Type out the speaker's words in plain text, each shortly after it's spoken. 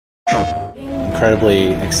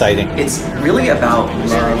incredibly exciting. It's really about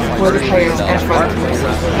love for the player's effort.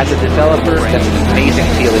 As a developer, that's an amazing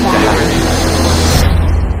feeling to have.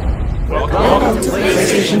 Welcome to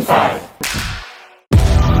PlayStation 5.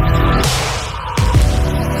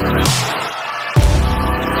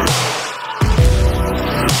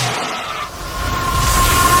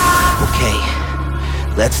 Okay,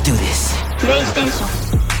 let's do this. PlayStation.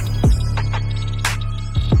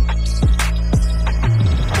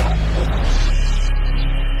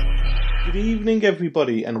 Good evening,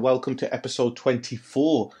 everybody, and welcome to episode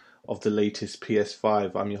 24 of the latest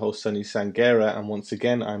PS5. I'm your host, Sunny Sangera, and once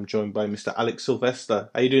again, I'm joined by Mr. Alex Sylvester.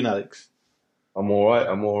 How you doing, Alex? I'm all right.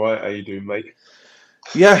 How you doing, mate?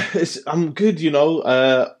 Yeah, I'm good,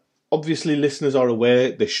 obviously, listeners are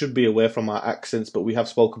aware, they should be aware from our accents, but we have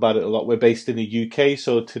spoke about it a lot. We're based in the UK,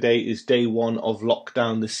 so today is day one of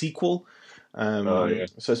Lockdown, the sequel. So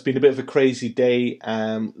it's been a bit of a crazy day.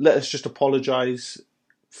 Let us just apologise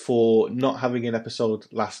for not having an episode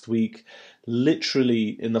last week.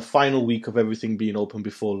 Literally, in the final week of everything being open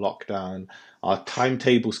before lockdown, our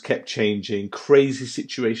timetables kept changing. Crazy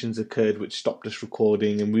situations occurred which stopped us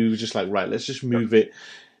recording, and we were just like, right, let's just move it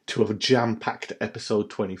to a jam-packed episode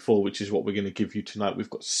 24, which is what we're going to give you tonight. We've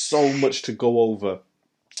got so much to go over.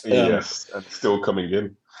 Yes, and still coming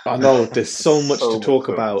in. I know, there's so much to talk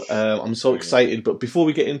about. I'm so excited. But before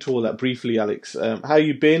we get into all that, briefly, Alex, how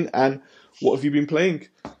you been and what have you been playing?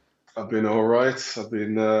 I've been all right. I've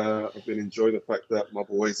been enjoying the fact that my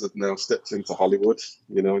boys have now stepped into Hollywood,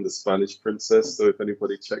 in the Spanish Princess. So if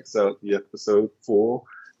anybody checks out the episode 4,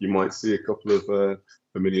 you might see a couple of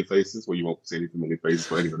familiar faces. Well, you won't see any familiar faces,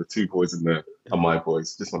 but anyway, the 2 boys in there are my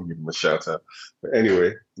boys. Just want to give them a shout out. But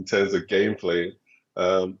anyway, in terms of gameplay,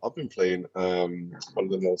 I've been playing one of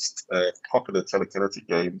the most popular telekinetic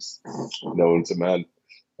games known to man.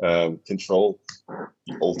 Control,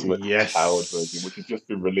 the ultimate powered version, which has just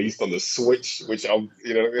been released on the Switch, which I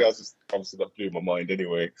was just obviously that blew my mind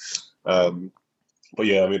anyway. But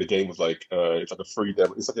yeah, I mean, the game was like it's like a free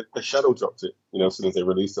demo. It's like a shadow dropped it, as soon as they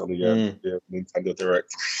released it on the Nintendo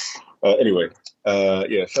Direct.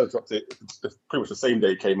 Shadow dropped it. Pretty much the same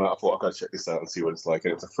day it came out. I thought I gotta check this out and see what it's like,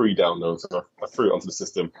 and it's a free download. So I threw it onto the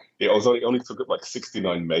system. It only took up like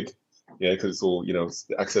 69 meg. Yeah, because it's all,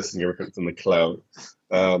 accessing everything from the cloud.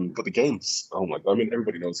 But the games, oh my God, I mean,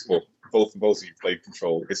 everybody knows, well, both of you played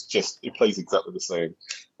Control. It plays exactly the same.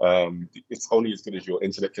 It's only as good as your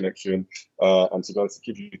internet connection. And to be honest, it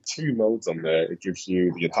gives you 2 modes on there. It gives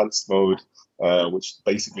you the enhanced mode, which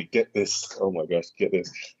basically, get this,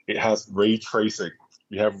 it has ray tracing.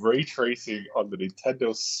 You have ray tracing on the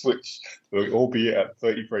Nintendo Switch, albeit at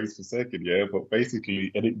 30 frames per second, but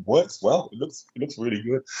basically, and it works well. It looks really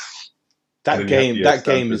good. That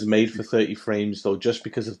game is made for 30 frames though, just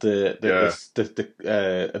because of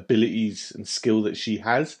the abilities and skill that she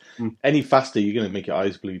has. Any faster, you're gonna make your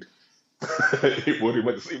eyes bleed. It would. It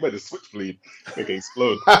made the Switch bleed. It can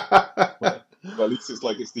explode. But at least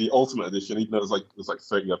it's the Ultimate Edition. Even though it was like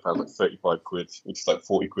 30, I found like 35 quid, which is like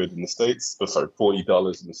 40 quid in the States.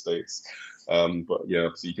 $40 in the States. But yeah,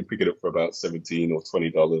 so you can pick it up for about $17 or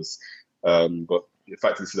 $20. But the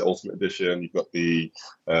fact that this is the Ultimate Edition, you've got the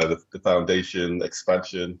Foundation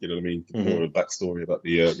expansion. You know what I mean? More of a backstory about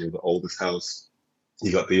the oldest house.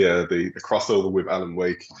 You got the crossover with Alan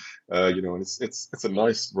Wake. And it's a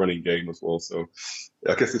nice running game as well. So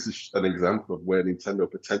I guess this is an example of where Nintendo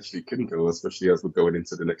potentially can go, especially as we're going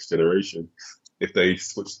into the next generation. If they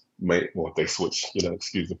switch,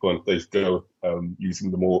 excuse the pun, if they go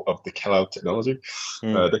using the more of the cloud technology,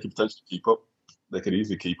 they could potentially keep up. They could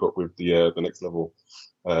easily keep up with the next level,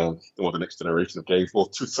 or the next generation of games. Well,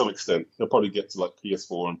 to some extent, they'll probably get to like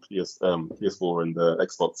PS4 and PS4 and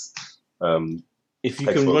Xbox. If you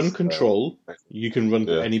can run Control, you can run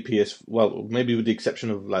any well, maybe with the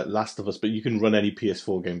exception of like Last of Us, but you can run any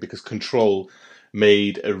PS4 game because Control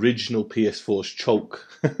made original PS4's choke.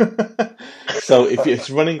 So if it's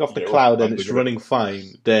running off the cloud and it's running fine,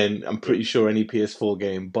 then I'm pretty sure any PS4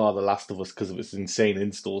 game, bar The Last of Us, because of its insane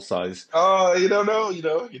install size. Oh, you don't know. You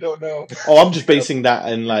don't know. Oh, I'm just basing that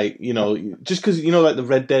and just because like the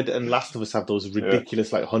Red Dead and Last of Us have those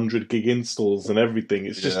ridiculous 100 gig installs and everything.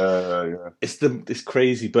 It's just it's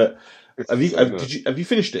crazy. But have you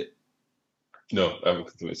finished it? No, I haven't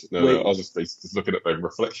finished it. No, I was just looking at my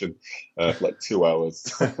reflection for like 2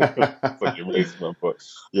 hours. But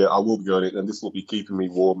yeah, I will be going it, and this will be keeping me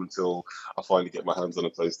warm until I finally get my hands on a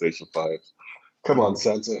PlayStation 5. Come on,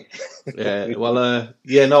 Santa. Yeah, well, I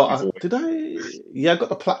got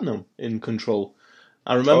the platinum in Control.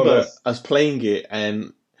 I remember I was playing it,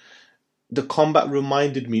 and the combat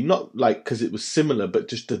reminded me, not like because it was similar, but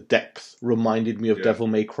just the depth reminded me of Devil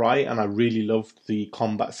May Cry, and I really loved the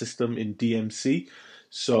combat system in DMC.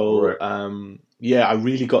 So, I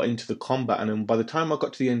really got into the combat, and then by the time I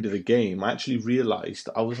got to the end of the game, I actually realized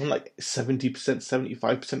I was on like 70%,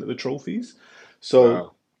 75% of the trophies.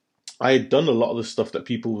 So I had done a lot of the stuff that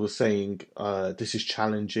people were saying, this is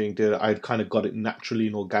challenging. I'd kind of got it naturally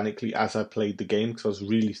and organically as I played the game, because I was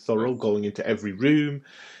really thorough, going into every room,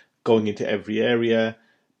 going into every area,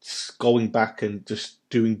 going back and just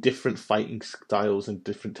doing different fighting styles and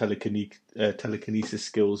different telekinesis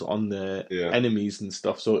skills on the enemies and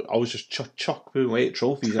stuff. So I was just chopping away at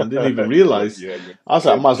trophies and didn't even realise. I was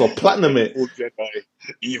like, I might as well platinum it.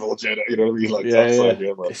 Evil Jedi, you know what I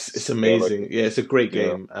mean? Like, it's amazing. It's a great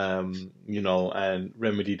game. And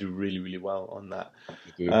Remedy did really, really well on that.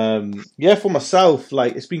 For myself,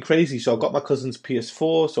 like, it's been crazy. So I got my cousin's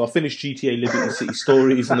PS4, so I finished GTA Liberty City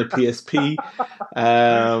Stories on the PSP,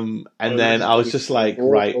 and then I was just like,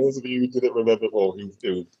 right. Those of you who didn't remember,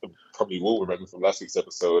 who probably will remember from last week's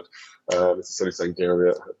episode, Mr. Sonny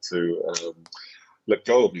Sangaria had to let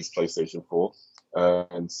go of his PlayStation 4.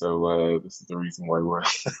 And so this is the reason why we're.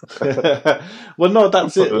 Well, no,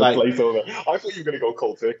 that's it. Like, I thought you were going to go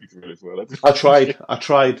cold turkey to it as well. I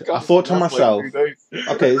tried. I thought to myself,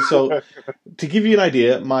 okay, so to give you an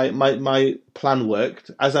idea, my plan worked.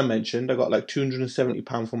 As I mentioned, I got like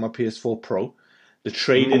 £270 for my PS4 Pro. The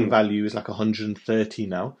trade-in value is like 130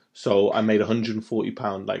 now, so I made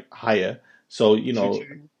 £140 like higher. So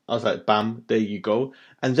I was like, bam, there you go.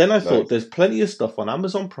 And then I thought, there's plenty of stuff on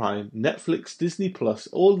Amazon Prime, Netflix, Disney Plus,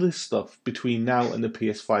 all this stuff between now and the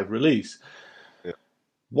PS5 release. Yeah.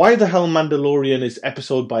 Why the hell Mandalorian is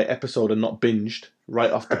episode by episode and not binged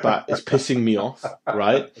right off the bat is pissing me off,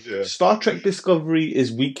 right? Yeah. Star Trek Discovery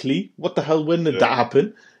is weekly. What the hell, when did that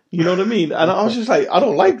happen? You know what I mean? And I was just like, I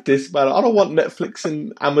don't like this, man. I don't want Netflix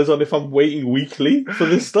and Amazon if I'm waiting weekly for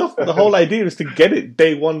this stuff. The whole idea is to get it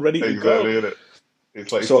day one ready to go. Isn't it?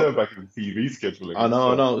 It's like turn back in TV scheduling. I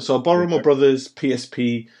know. So I borrowed my brother's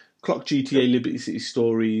PSP, clocked GTA Liberty City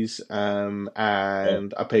Stories, and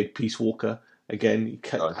I played Peace Walker again.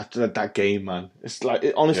 That game, man. It's like,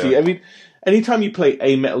 honestly, anytime you play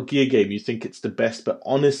a Metal Gear game, you think it's the best, but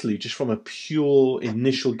honestly, just from a pure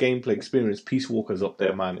initial gameplay experience, Peace Walker's up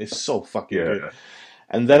there, man. It's so fucking good. Yeah.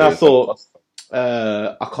 And then I thought,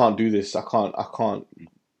 I can't do this. I can't.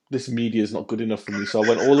 This media is not good enough for me. So I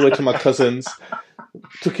went all the way to my cousin's,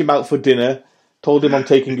 took him out for dinner, told him I'm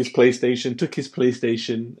taking his PlayStation, took his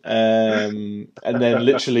PlayStation, and then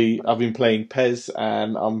literally I've been playing PES,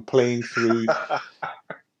 and I'm playing through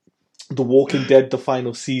The Walking Dead, the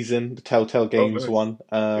final season, the Telltale Games one.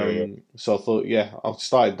 So I thought, I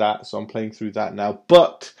started that, so I'm playing through that now.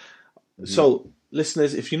 But, so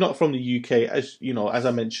listeners, if you're not from the UK, as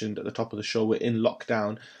I mentioned at the top of the show, we're in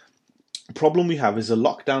lockdown. The problem we have is the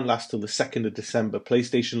lockdown lasts till the 2nd of December.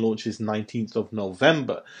 PlayStation launches 19th of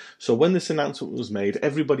November. So when this announcement was made,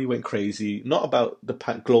 everybody went crazy. Not about the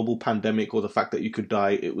global pandemic or the fact that you could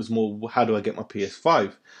die. It was more, how do I get my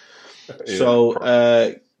PS5? So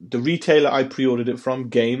the retailer I pre-ordered it from,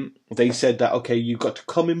 Game, they said that, okay, you've got to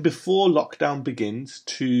come in before lockdown begins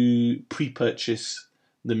to pre-purchase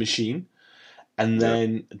the machine. And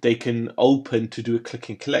then they can open to do a click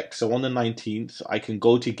and collect. So on the 19th, I can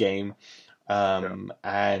go to Game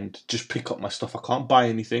and just pick up my stuff. I can't buy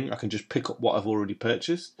anything. I can just pick up what I've already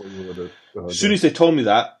purchased. As soon as they told me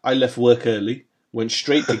that, I left work early, went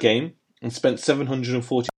straight to Game, and spent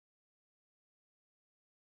 $740.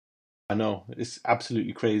 I know, it's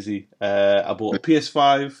absolutely crazy. I bought a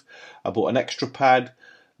PS5, I bought an extra pad,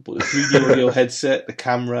 but the 3D audio headset, the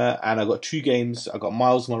camera, and I got 2 games. I got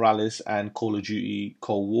Miles Morales and Call of Duty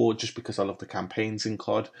Cold War, just because I love the campaigns in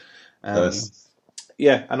COD. And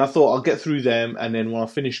I thought I'll get through them, and then when I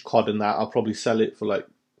finish COD and that, I'll probably sell it for like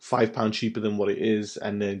 £5 cheaper than what it is,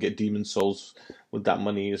 and then get Demon's Souls with that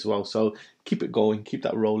money as well. So keep it going, keep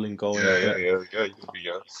that rolling going.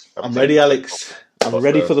 I'm ready, Alex. I'm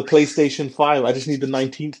ready for the PlayStation 5. I just need the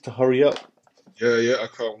 19th to hurry up. Yeah, I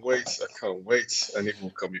can't wait, and it will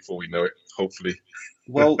come before we know it, hopefully.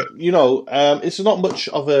 Well, it's not much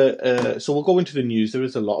of a... so we'll go into the news. There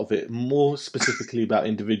is a lot of it, more specifically about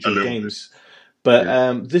individual games.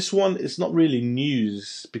 But this one is not really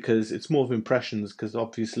news, because it's more of impressions, because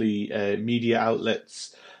obviously media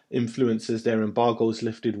outlets, influencers, their embargoes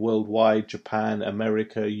lifted worldwide, Japan,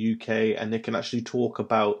 America, UK, and they can actually talk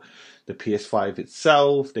about the PS5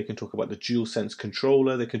 itself. They can talk about the DualSense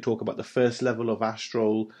controller. They can talk about the first level of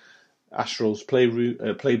Astro's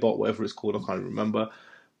Playbot, whatever it's called. I can't remember.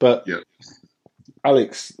 But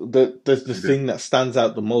Alex, the thing that stands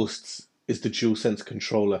out the most is the DualSense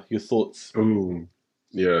controller. Your thoughts? Ooh,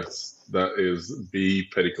 yes, that is the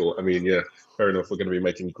pinnacle. I mean, yeah, fair enough. We're going to be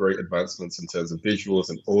making great advancements in terms of visuals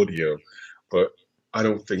and audio, but I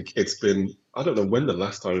don't think it's been, I don't know when the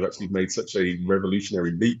last time we've actually made such a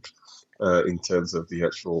revolutionary leap in terms of the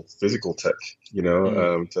actual physical tech, in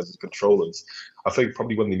terms of controllers. I think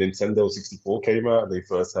probably when the Nintendo 64 came out, they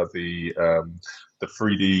first had the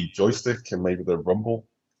 3D joystick and maybe the Rumble,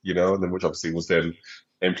 and then which obviously was then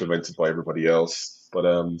implemented by everybody else. But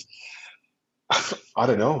I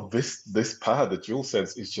don't know. This pad, the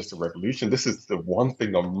DualSense, is just a revolution. This is the one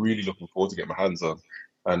thing I'm really looking forward to get my hands on.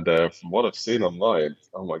 And from what I've seen online,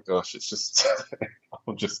 oh my gosh, it's just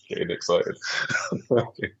I'm just getting excited.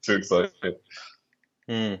 Getting too excited.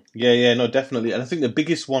 Yeah, no, definitely. And I think the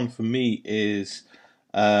biggest one for me is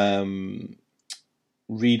listening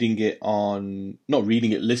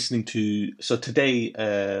to. So today,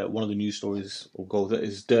 one of the news stories will go that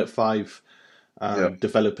is Dirt 5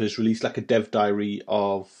 developers released like a dev diary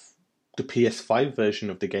of the PS5 version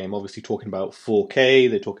of the game, obviously talking about 4K,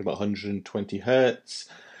 they're talking about 120 hertz,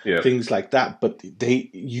 things like that. But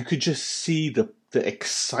you could just see the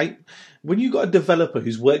excitement when you got a developer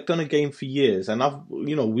who's worked on a game for years, and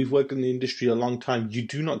we've worked in the industry a long time. You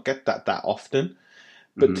do not get that often.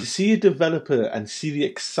 But to see a developer and see the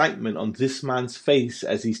excitement on this man's face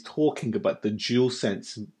as he's talking about the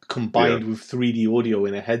DualSense combined with 3D audio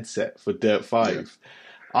in a headset for Dirt 5,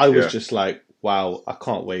 I was just like, wow, I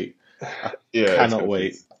can't wait. I cannot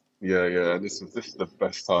wait. Yeah. This is the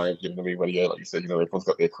best time, when like you said, everyone's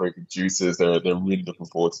got their creative juices. They're really looking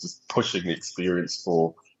forward to just pushing the experience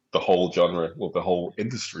for the whole genre, or the whole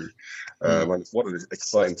industry. And it's one of the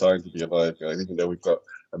exciting times to be alive, guys. Even though we've got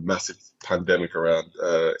a massive pandemic around,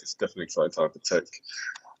 it's definitely an exciting time for tech.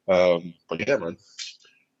 But yeah, man.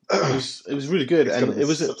 It was really good, and it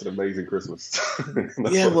was such an amazing Christmas.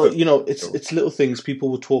 It's little things.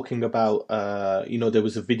 People were talking about. There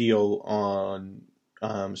was a video on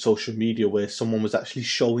social media where someone was actually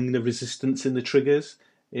showing the resistance in the triggers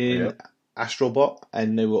in Astrobot,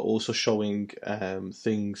 and they were also showing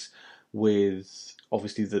things with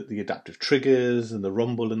obviously the adaptive triggers and the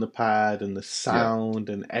rumble in the pad and the sound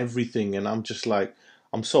and everything. And I'm just like,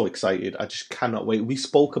 I'm so excited. I just cannot wait. We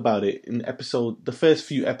spoke about it in the first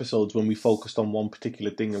few episodes when we focused on one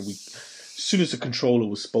particular thing, and as soon as the controller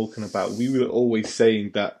was spoken about, we were always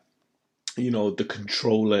saying that, the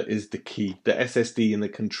controller is the key. The SSD and the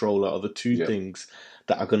controller are the two things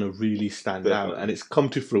that are going to really stand out. And it's come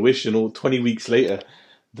to fruition all 20 weeks later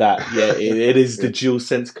that, it is the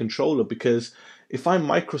DualSense controller. Because if I'm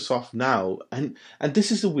Microsoft now, and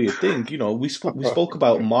this is a weird thing, we spoke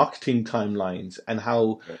about marketing timelines and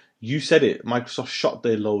how you said it, Microsoft shot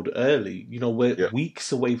their load early. We're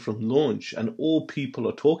weeks away from launch, and all people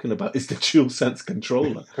are talking about is the DualSense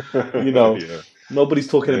controller. Nobody's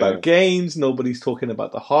talking about games, nobody's talking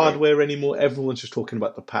about the hardware anymore. Everyone's just talking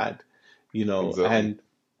about the pad. Exactly. And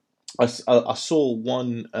I saw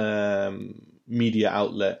one media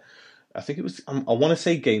outlet, I think it was, I want to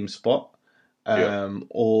say GameSpot,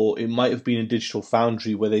 or it might have been a Digital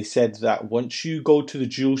Foundry, where they said that once you go to the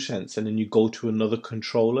DualSense and then you go to another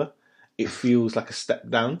controller, it feels like a step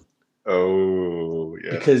down. Oh,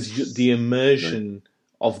 yeah. Because the immersion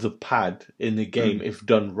of the pad in the game, if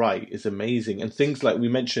done right, is amazing. And things like we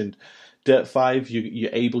mentioned, Dirt 5,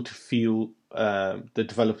 you're able to feel, the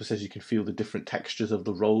developer says you can feel the different textures of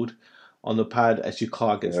the road on the pad as your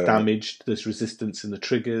car gets damaged. There's resistance in the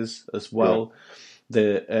triggers as well.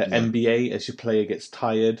 The NBA, as your player gets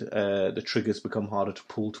tired, the triggers become harder to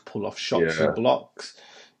pull off shots and blocks.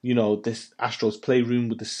 This Astro's Playroom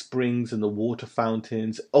with the springs and the water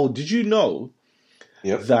fountains. Oh, did you know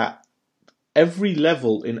that every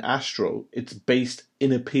level in Astro, it's based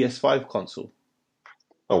in a PS5 console?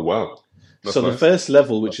 Oh, wow. That's so nice. The first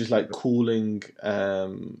level, which is like cooling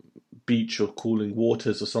beach or cooling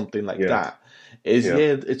waters or something like that, is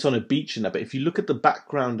it's on a beach and that. But if you look at the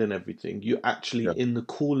background and everything, you're actually in the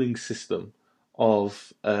cooling system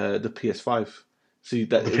of the PS5. So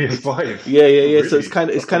that the PS5. Yeah. Really? So it's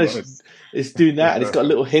kind of nice. It's doing that, and it's got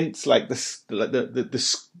little hints like the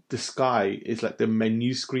sky is like the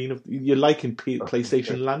menu screen of you're like in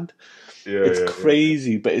PlayStation Land. It's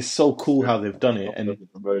crazy, but it's so cool how they've done it. And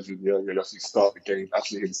version, you actually start the game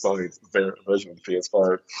actually inside the version of the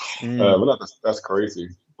PS5. Well, that's crazy.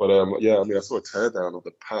 But I saw a teardown of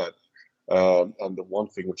the pad, and the one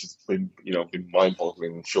thing which has been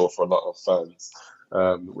mind-boggling, I'm sure, for a lot of fans,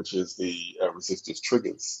 which is the resistive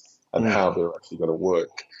triggers and how they're actually going to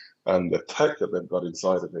work. And the tech that they've got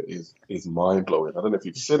inside of it is mind-blowing. I don't know if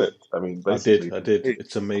you've seen it. I mean, basically, I did.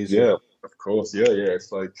 It's amazing. Yeah, of course. Yeah.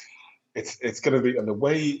 It's like it's going to be, and the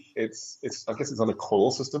way it's I guess it's on a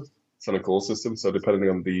coil system. It's on a coil system, so depending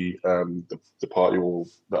on the part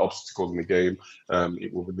the obstacles in the game,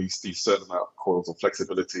 it will release the certain amount of coils or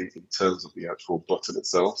flexibility in terms of the actual button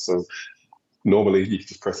itself. So normally you can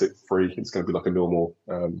just press it free, it's going to be like a normal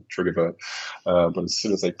trigger button, but as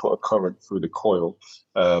soon as they put a current through the coil,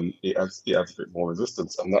 it adds a bit more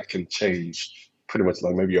resistance, and that can change pretty much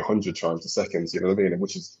like maybe 100 times a second, you know what I mean?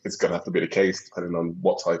 Which is, it's going to have to be the case depending on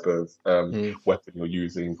what type of weapon you're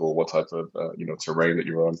using or what type of terrain that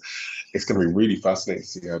you're on. It's going to be really fascinating to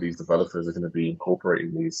see how these developers are going to be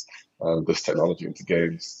incorporating this technology into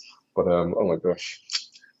games. But oh my gosh.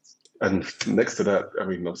 And next to that, I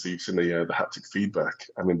mean, obviously you've seen the haptic feedback.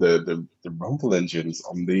 I mean, the rumble engines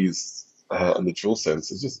on these on the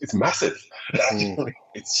DualSense it's massive.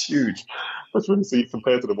 It's huge. But when you see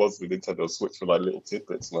compared to the ones with Nintendo Switch for like little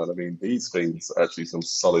tidbits, man, I mean, these things are actually some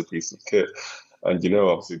solid piece of kit. And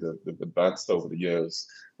obviously they've advanced over the years,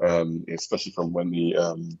 especially from when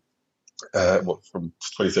from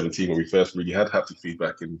 2017 when we first really had haptic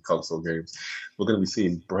feedback in console games. We're going to be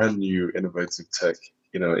seeing brand new innovative tech,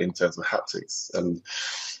 in terms of haptics. And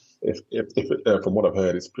if from what I've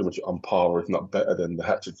heard, it's pretty much on par, if not better than the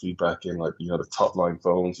haptic feedback in like the top line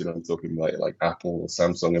phones. I'm talking like Apple or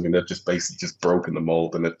Samsung. I mean, they've just basically just broken the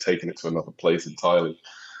mold and they've taken it to another place entirely.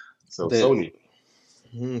 So Sony,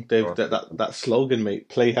 that slogan, mate,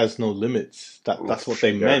 play has no limits. That's what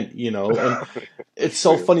they meant, And it's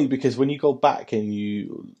so funny because when you go back and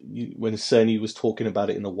when Cerny was talking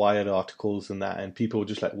about it in the Wired articles and that, and people were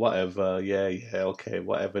just like, whatever, yeah, okay,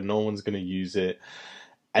 whatever, no one's going to use it.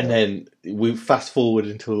 And then we fast forward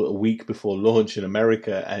until a week before launch in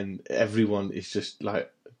America, and everyone is just like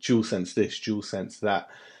DualSense this, DualSense that.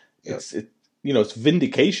 It's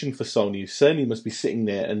vindication for Sony. Sony must be sitting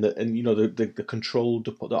there, and the control,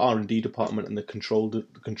 the R&D department, and the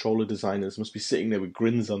controller designers must be sitting there with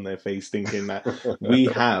grins on their face, thinking that we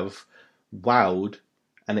have wowed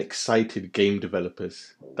and excited game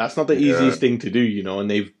developers. That's not the easiest thing to do, and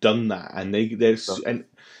they've done that, and and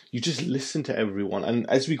you just listen to everyone. And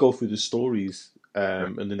as we go through the stories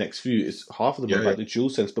in the next few, it's half of them about the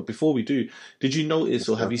DualSense. But before we do, did you notice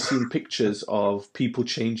or have you seen pictures of people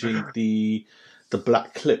changing the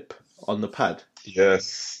black clip on the pad?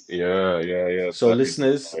 Yes, yeah. So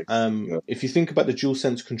listeners, if you think about the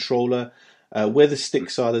DualSense controller, where the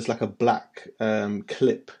sticks are, there's like a black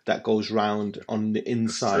clip that goes round on the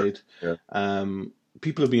inside.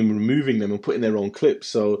 People have been removing them and putting their own clips.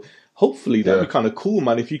 So hopefully that'd be kind of cool,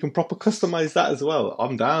 man. If you can proper customize that as well,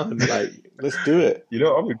 I'm down. Like, let's do it.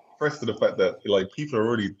 I'm impressed with the fact that people are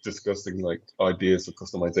already discussing ideas for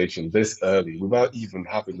customization this early without even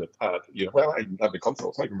having the pad. Without even having the console,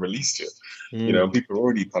 it's not even released yet. People are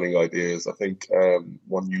already planning ideas. I think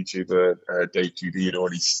one YouTuber, Dave 2D, had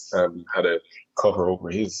already had a cover over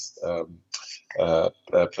his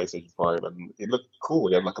PlayStation 5, and it looked cool.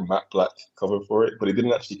 He had like a matte black cover for it, but it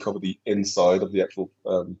didn't actually cover the inside of the actual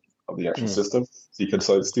system. So you can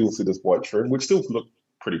still see this white trim, which still look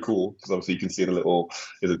pretty cool because obviously you can see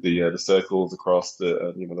the circles across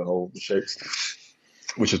the shapes,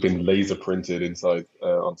 which has been laser printed inside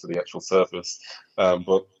onto the actual surface.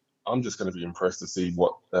 But I'm just going to be impressed to see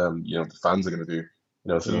what the fans are going to do.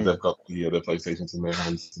 So they've got the PlayStations in their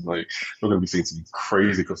hands, and we're going to be seeing some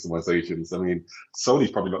crazy customizations. I mean, Sony's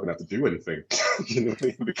probably not going to have to do anything. You know what I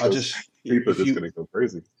mean? Because people are just going to go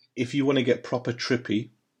crazy. If you want to get proper trippy,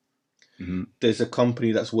 there's a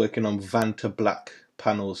company that's working on Vanta Black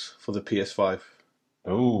panels for the PS5.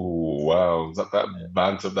 Oh wow! Is that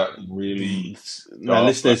Vanta that really? Now,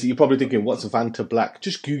 listeners, you're probably thinking, "What's Vanta Black?"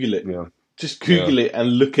 Just Google it. Yeah. Just Google it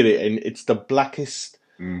and look at it, and it's the blackest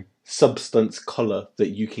substance color that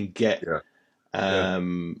you can get.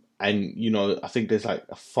 And I think there's like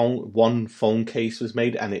one phone case was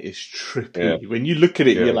made, and it is trippy. When you look at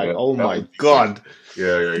it, you're like, oh my god.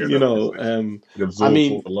 It absorbs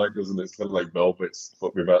all the light, doesn't it? It's kind of like velvets,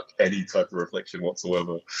 but without any type of reflection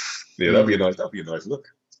whatsoever. That'd be a nice look.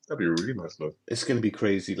 That'd be a really nice look. It's going to be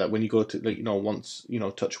crazy. Like when you go to, once,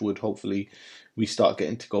 touch wood, hopefully we start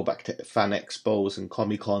getting to go back to fan expos and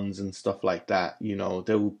Comic-Cons and stuff like that.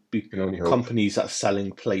 There will be companies that are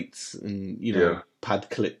selling plates and,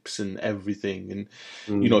 pad clips and everything. And,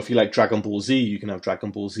 if you like Dragon Ball Z, you can have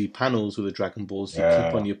Dragon Ball Z panels with a Dragon Ball Z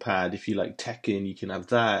clip on your pad. If you like Tekken, you can have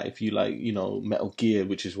that. If you like, Metal Gear,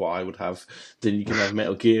 which is what I would have, then you can have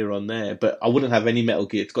Metal Gear on there. But I wouldn't have any Metal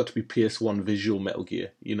Gear. It's got to be PS1 visual Metal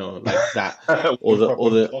Gear, like that.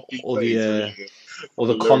 or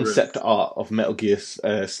the concept art of Metal Gear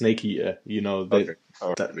Snake Eater,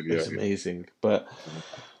 that's amazing. But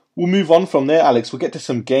We'll move on from there, Alex. We'll get to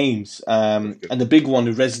some games. And the big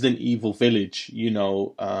one, Resident Evil Village,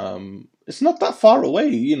 it's not that far away.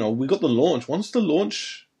 We got the launch. Once the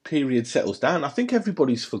launch period settles down, I think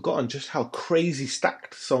everybody's forgotten just how crazy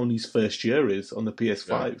stacked Sony's first year is on the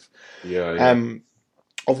PS5. Yeah.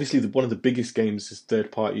 Obviously, one of the biggest games is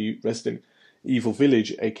third-party Resident Evil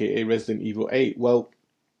Village, aka Resident Evil 8. Well,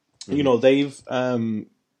 they've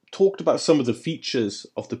talked about some of the features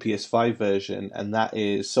of the PS5 version, and that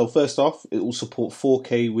is, so first off, it will support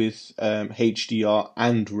 4K with HDR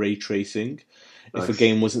and ray tracing, if a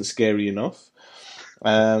game wasn't scary enough.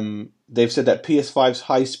 They've said that PS5's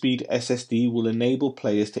high-speed SSD will enable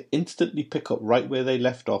players to instantly pick up right where they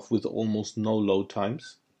left off with almost no load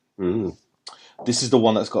times. This is the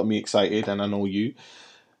one that's got me excited, and I know you.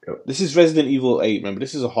 Yep. This is Resident Evil 8, remember,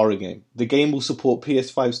 this is a horror game. The game will support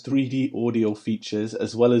PS5's 3D audio features,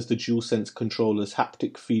 as well as the DualSense controller's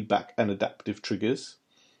haptic feedback and adaptive triggers.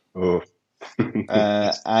 Oh.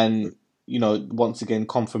 And, once again,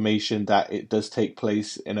 confirmation that it does take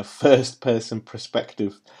place in a first-person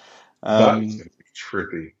perspective. That is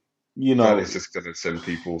trippy. That is just going to send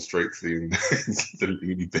people straight to the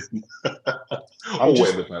loony bin.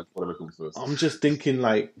 Whatever comes first. I'm just thinking,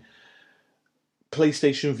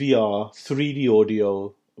 PlayStation VR, 3D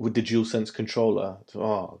audio with the DualSense controller.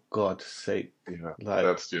 Oh, God's sake. Yeah, that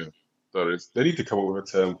is. They need to come up with a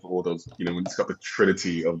term for all those, when it's got the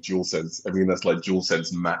trinity of DualSense. I mean, that's like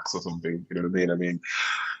DualSense Max or something. You know what I mean?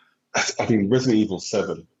 I mean, Resident Evil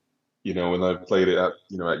 7, when I played it at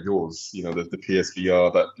yours, the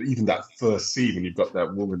PSVR, that first scene when you've got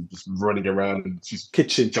that woman just running around and she's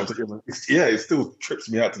kitchen jumps at you. It still trips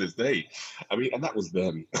me out to this day. I mean, and that was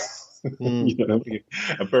then. And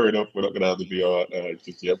fair enough, we're not going to have the VR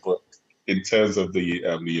just yet, but in terms of the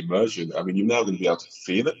immersion, I mean, you're now going to be able to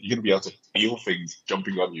feel it. You're going to be able to feel things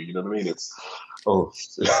jumping on you. You know what I mean? It's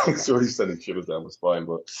already sending shivers down my spine,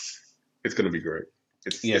 but it's going to be great.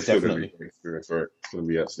 It's definitely going to be a great experience, right? It's going to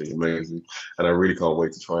be absolutely amazing, and I really can't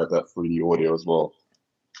wait to try out that 3D audio as well.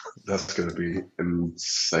 That's going to be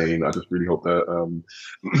insane. I just really hope that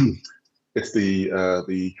it's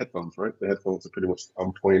the headphones, right? The headphones are pretty much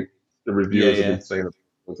on point. The reviewers have been saying that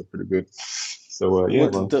those are pretty good. So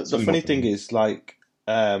the funny thing is, a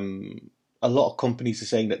lot of companies are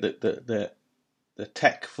saying that the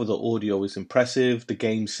tech for the audio is impressive. The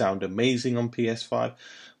games sound amazing on PS5,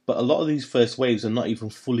 but a lot of these first waves are not even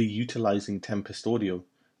fully utilizing Tempest audio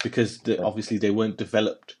because obviously they weren't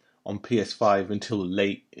developed on PS5 until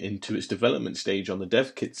late into its development stage on the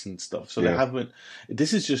dev kits and stuff. So they haven't.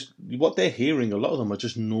 This is just what they're hearing. A lot of them are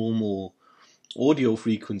just normal audio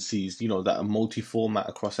frequencies, that are multi-format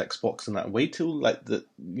across Xbox and that. Wait till the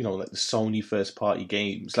Sony first party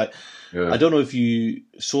games. I don't know if you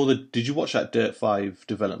saw did you watch that Dirt 5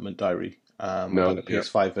 development diary? No, the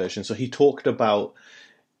PS5 version. So he talked about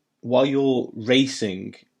while you're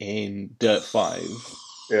racing in Dirt 5,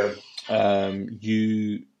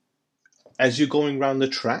 as you're going around the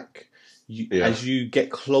track, as you get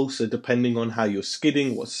closer, depending on how you're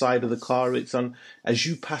skidding, what side of the car it's on, as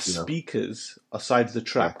you pass speakers aside of the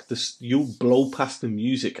track, you'll blow past the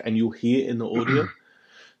music and you'll hear it in the audio.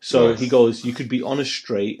 So he goes, you could be on a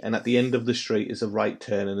straight, and at the end of the straight is a right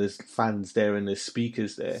turn, and there's fans there and there's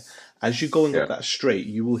speakers there. As you're going up that straight,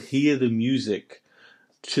 you will hear the music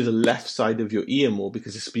to the left side of your ear more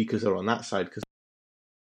because the speakers are on that side. Because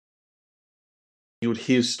you would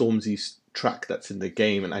hear Stormzy's track that's in the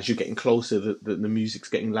game, and as you're getting closer, the music's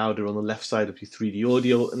getting louder on the left side of your 3D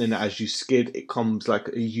audio, and then as you skid, it comes like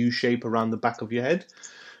a U shape around the back of your head,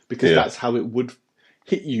 because that's how it would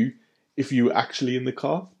hit you if you were actually in the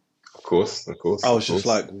car. Of course. I was just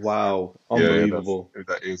like, wow, unbelievable.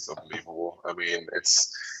 That is unbelievable. I mean,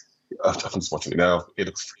 I'm just watching it now. It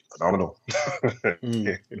looks phenomenal.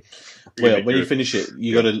 Well, when you finish it,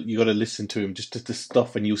 you gotta listen to him, just the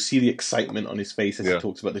stuff, and you'll see the excitement on his face as he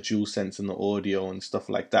talks about the DualSense and the audio and stuff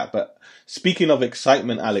like that. But speaking of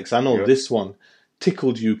excitement, Alex, I know this one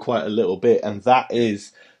tickled you quite a little bit, and that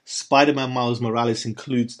is Spider-Man Miles Morales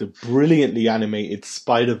includes the brilliantly animated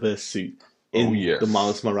Spider-Verse suit in the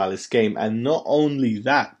Miles Morales game, and not only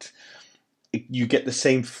that, you get the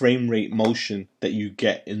same frame rate motion that you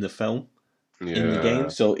get in the film in the game.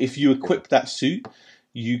 So if you equip that suit,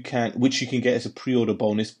 you can, which you can get as a pre-order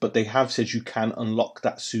bonus, but they have said you can unlock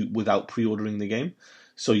that suit without pre-ordering the game.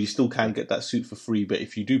 So you still can get that suit for free, but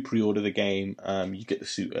if you do pre-order the game, you get the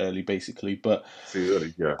suit early, basically. But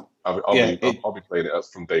I'll be playing it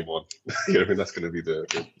from day one. That's going to be the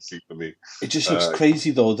suit for me. It just looks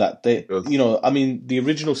crazy though that they, the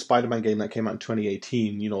original Spider-Man game that came out in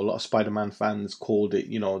 2018. A lot of Spider-Man fans called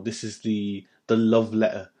it, this is the love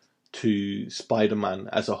letter to Spider-Man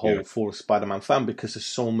as a whole for a Spider-Man fan, because there's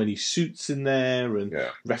so many suits in there and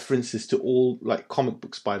references to all, like, comic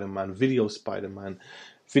book Spider-Man, video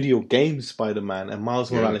game Spider-Man, and Miles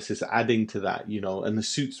Morales is adding to that, you know, and the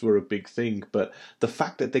suits were a big thing, but the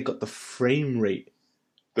fact that they got the frame rate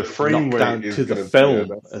down to the film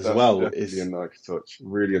as well is a nice touch,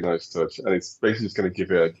 really a nice touch, and it's basically just going to give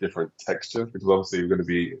it a different texture, because obviously we're going to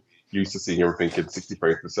be used to seeing everything in 60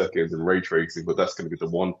 frames per second and ray tracing, but that's going to be the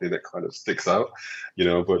one thing that kind of sticks out, you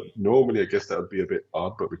know. But normally I guess that would be a bit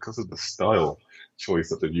odd, but because of the style choice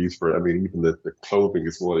that they've used for it, I mean, even the clothing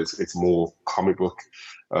as well, it's more comic book.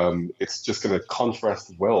 It's just going to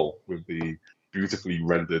contrast well with the beautifully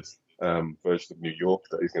rendered version of New York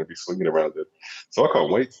that he's going to be swinging around in. So I can't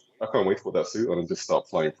wait to put that suit on and just start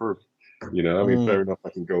flying through. You know, I mean, fair enough,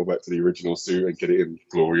 I can go back to the original suit and get it in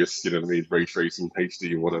glorious, you know what I mean, ray tracing,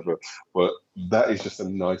 HD and whatever, but that is just a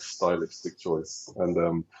nice stylistic choice,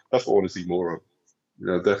 and that's what I want to see more of. You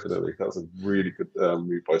know, definitely. That was a really good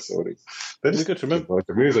move by Sony. They're just good to remember. Like,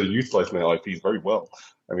 the moves are utilising their IPs very well.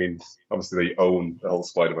 I mean, obviously they own the whole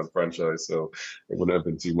Spider-Man franchise, so it wouldn't have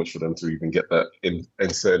been too much for them to even get that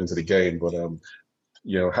inserted into the game. But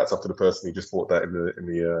you know, hats off to the person who just bought that in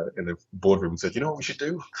the boardroom and said, you know what we should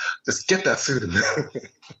do? Just get that suit in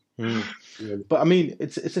there. But I mean,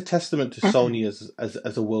 it's a testament to Sony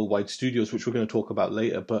as a worldwide studios, which we're going to talk about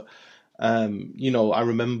later. But you know, I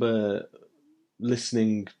remember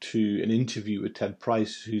listening to an interview with Ted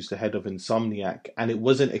Price, who's the head of Insomniac, and it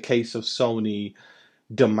wasn't a case of Sony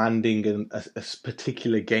demanding a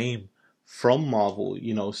particular game from Marvel.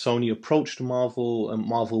 You know, Sony approached Marvel, and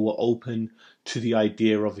Marvel were open to the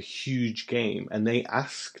idea of a huge game, and they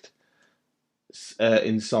asked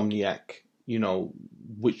Insomniac, you know,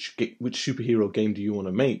 which superhero game do you want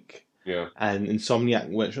to make? Yeah. And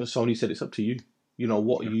Sony said, it's up to you. You know,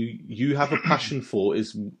 what you have a passion for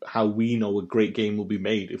is how we know a great game will be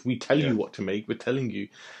made. If we tell you what to make, we're telling you.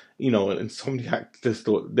 You know, and Insomniac just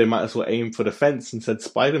thought they might as well aim for the fence and said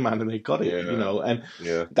Spider-Man, and they got it, you know. And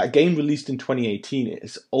that game released in 2018,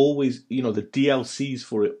 it's always, you know, the DLCs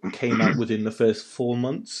for it came out within the first 4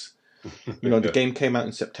 months. You know, the game came out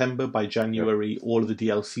in September. By January, all of the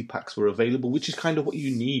DLC packs were available, which is kind of what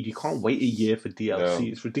you need. You can't wait a year for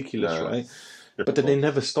DLC. It's ridiculous, right? But then they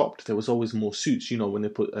never stopped. There was always more suits, you know, when they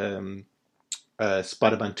put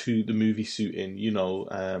Spider-Man 2, the movie suit in, you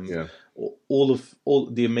know. All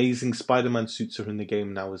the amazing Spider-Man suits are in the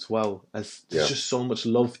game now as well. There's just so much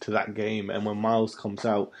love to that game, and when Miles comes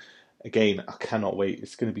out, again, I cannot wait.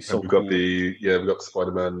 It's going to be so cool. We've got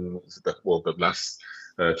Spider-Man, the last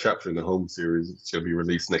chapter in the Home series. It's going to be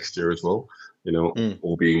released next year as well, you know,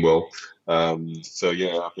 all being well. So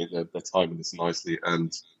yeah, I think they're timing this nicely,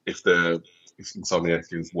 and if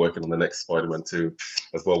Insomniac is working on the next Spider-Man 2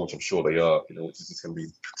 as well, which I'm sure they are, you know, which is just going to be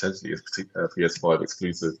potentially a PS5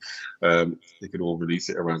 exclusive. They could all release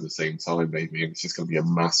it around the same time, maybe, and it's just going to be a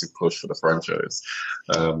massive push for the franchise.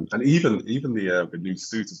 And even the new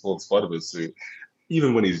suit as well, the Spider-Verse suit,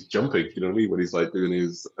 even when he's jumping, you know what I mean, when he's like doing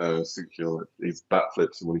his suit, you know, his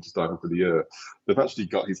backflips, and when he's just diving through the air, they've actually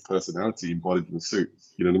got his personality embodied in the suit.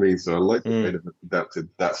 You know what I mean? So I like that they've adapted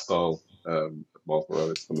that style. Miles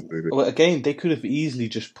Morales from the movie. Well, again, they could have easily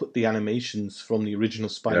just put the animations from the original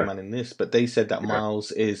Spider-Man in this, but they said that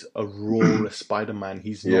Miles is a rawer Spider-Man.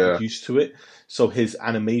 He's not used to it, so his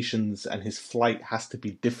animations and his flight has to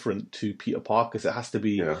be different to Peter Parker's. It has to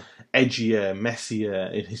be edgier, messier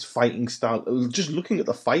in his fighting style. Just looking at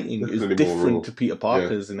the fighting is different to Peter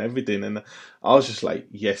Parker's and everything, and I was just like,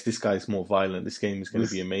 yes, this guy's more violent. This game is going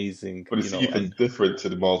to be amazing. But it's even different to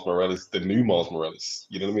the Miles Morales, the new Miles Morales.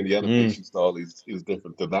 You know what I mean? The animation style is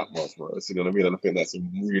different to that Miles Morales. You know what I mean? And I think that's a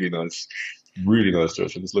really nice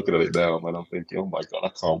choice. I'm just looking at it now, and I'm thinking, oh my god, I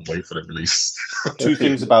can't wait for the release. Two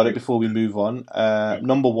things about it before we move on.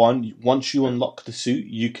 Number one, once you unlock the suit,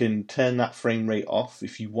 you can turn that frame rate off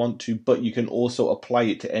if you want to, but you can also apply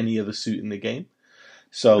it to any other suit in the game.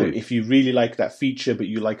 So if you really like that feature, but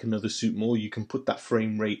you like another suit more, you can put that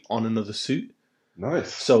frame rate on another suit.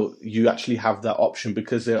 Nice. So you actually have that option,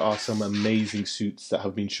 because there are some amazing suits that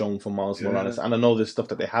have been shown for Miles Morales. And I know there's stuff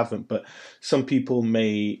that they haven't, but some people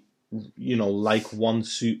may, you know, like one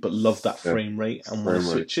suit but love that frame rate and want to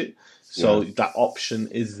switch it. So that option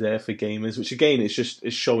is there for gamers, which again is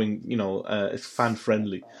showing, you know, it's fan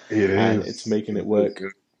friendly. And it's making it work.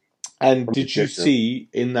 And did you see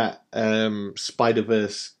in that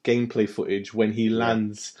Spider-Verse gameplay footage when he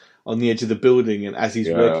lands on the edge of the building, and as he's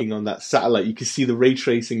working on that satellite, you can see the ray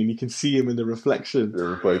tracing and you can see him in the reflection. The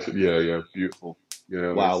reflection, beautiful.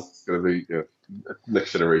 Yeah, wow. It's gonna be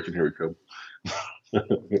next generation. Here we come.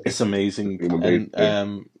 It's amazing.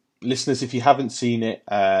 And listeners, if you haven't seen it,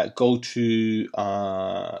 go to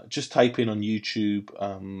just type in on YouTube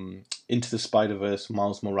Into the Spider-Verse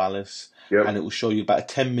Miles Morales, Yep. and it will show you about a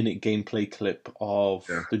 10-minute gameplay clip of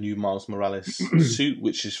the new Miles Morales suit,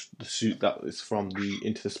 which is the suit that is from the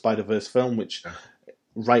Into the Spider-Verse film, which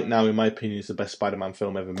right now, in my opinion, is the best Spider-Man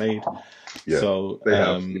film ever made. Yeah, So they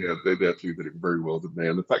have. Yeah, they actually did it very well, didn't they?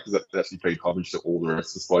 And the fact is that they actually paid homage to all the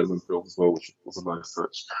rest of the Spider-Man films as well, which was a nice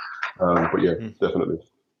touch. But yeah, definitely.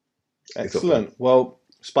 Excellent. Well,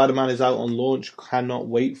 Spider-Man is out on launch. Cannot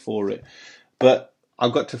wait for it. But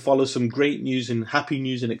I've got to follow some great news and happy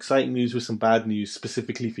news and exciting news with some bad news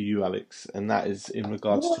specifically for you, Alex. And that is in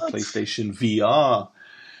regards to PlayStation VR.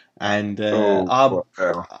 And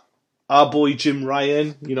our boy Jim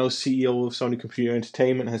Ryan, CEO of Sony Computer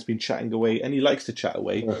Entertainment, has been chatting away, and he likes to chat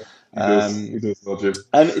away. He does, Jim.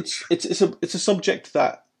 And it's a subject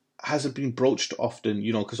that hasn't been broached often,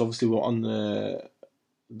 because obviously we're on the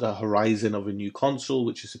horizon of a new console,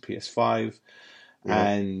 which is a PS5,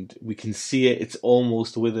 and we can see it. It's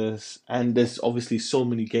almost with us, and there's obviously so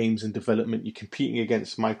many games in development. You're competing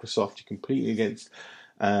against Microsoft, you're competing against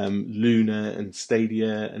Luna and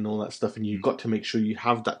Stadia and all that stuff, and you've got to make sure you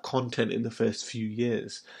have that content in the first few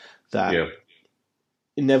years that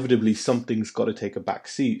inevitably something's got to take a back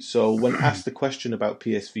seat. So when asked the question about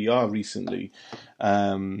PSVR recently,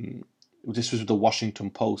 this was with the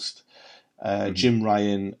Washington Post, Jim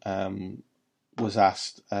Ryan was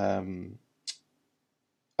asked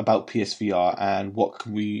about PSVR and what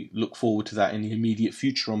can we look forward to that in the immediate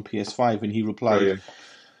future on PS5, and he replied,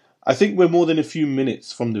 I think we're more than a few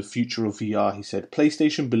minutes from the future of VR, he said.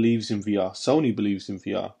 PlayStation believes in VR, Sony believes in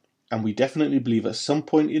VR, and we definitely believe at some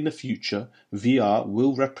point in the future, VR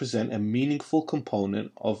will represent a meaningful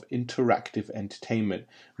component of interactive entertainment.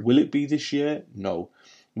 Will it be this year? No.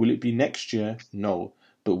 Will it be next year? No.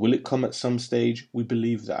 But will it come at some stage? We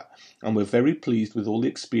believe that. And we're very pleased with all the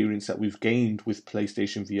experience that we've gained with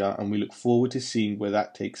PlayStation VR, and we look forward to seeing where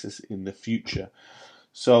that takes us in the future.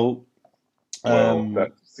 So,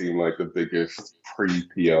 that seemed like the biggest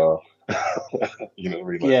pre-PR,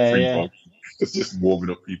 pre-marketing. It's just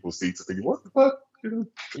warming up people's seats, thinking, what the fuck?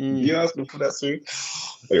 VR's going for that soon.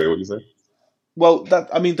 Anyway, what do you say? Well,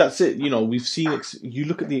 that's it. We've seen. You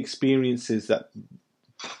look at the experiences that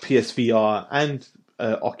PSVR and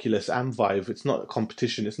Oculus and Vive. It's not a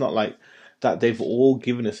competition. It's not like that. They've all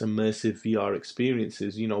given us immersive VR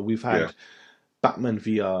experiences. We've had Batman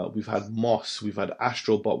VR, we've had Moss, we've had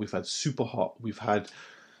Astrobot, we've had Superhot, we've had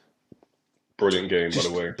brilliant game, by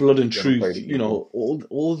the way, Blood and Truth.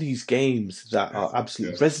 All these games that are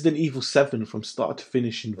absolutely Resident Evil 7 from start to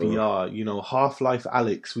finish in VR. Half-Life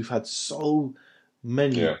Alyx. We've had so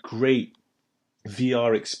many great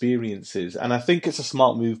VR experiences, and I think it's a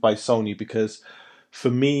smart move by Sony because, for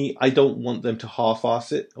me, I don't want them to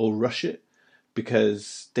half-ass it or rush it,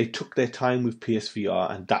 because they took their time with PSVR,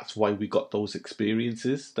 and that's why we got those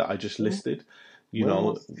experiences that I just listed.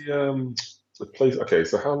 Okay,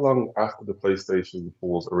 so how long after the PlayStation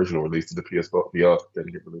 4's original release did the PSVR then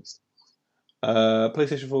get released?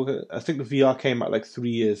 PlayStation 4, I think the VR came out like 3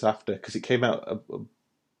 years after, because it came out a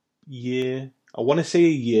year, I want to say a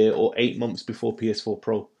year or 8 months before PS4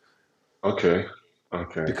 Pro. Okay.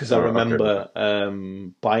 Because I remember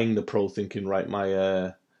buying the Pro thinking, right,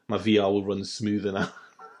 my VR will run smoother now.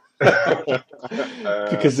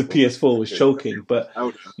 Because the PS4 was choking. But,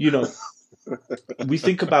 we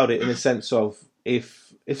think about it in a sense of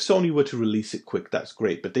if Sony were to release it quick, that's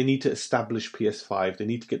great. But they need to establish PS5. They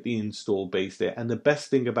need to get the install base there. And the best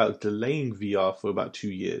thing about delaying VR for about 2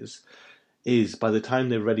 years is by the time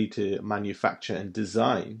they're ready to manufacture and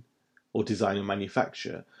design and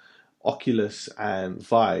manufacture, Oculus and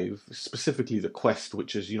Vive, specifically the Quest,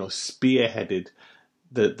 which is, spearheaded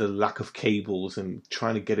the lack of cables and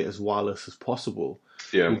trying to get it as wireless as possible,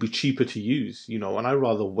 will be cheaper to use, and I'd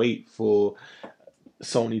rather wait for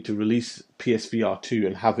Sony to release PSVR 2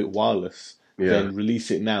 and have it wireless than release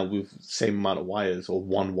it now with the same amount of wires or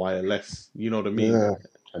one wire less. You know what I mean? Yeah,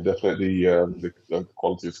 and definitely the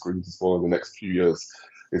quality of screens as well in the next few years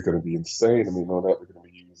is going to be insane. I mean, no doubt we're going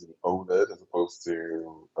to be using OLED as opposed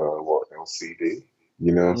to LCD.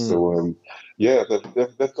 So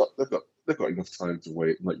they've got enough time to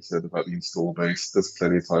wait. Like you said about the install base, there's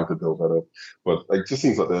plenty of time to build that up. But it just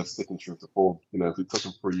seems like they're sticking true to form. If it took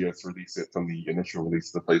them 3 years to release it from the initial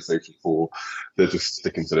release of the PlayStation 4, they're just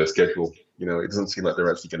sticking to their schedule. It doesn't seem like they're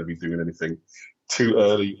actually going to be doing anything too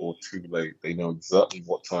early or too late. They know exactly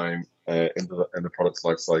what time in the product's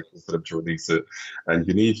life cycle for them to release it. And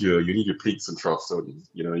you need your peaks and troughs, don't you?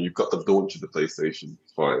 You know, you've got the launch of the PlayStation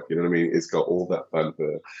 5. You know what I mean? It's got all that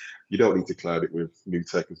fanfare. You don't need to cloud it with new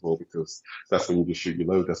tech as well, because that's when you just shoot your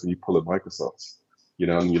load. That's when you pull a Microsoft. You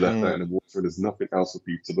know, and you left that in the water. There's nothing else for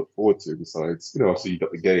people to look forward to besides, you know, obviously you've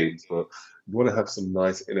got the games, but you want to have some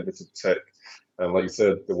nice, innovative tech. And like you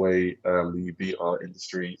said, the way the VR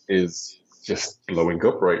industry is just blowing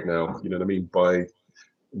up right now. You know what I mean? By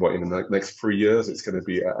in the next 3 years, it's going to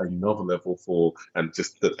be at another level and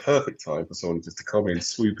just the perfect time for Sony just to come in,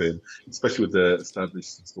 swoop in, especially with the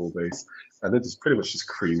established install base, and then just pretty much just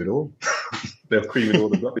cream it all. They're creaming all.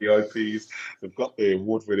 They've got the IPs, they've got the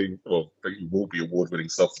award-winning, well, it will be award-winning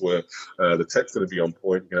software. The tech's going to be on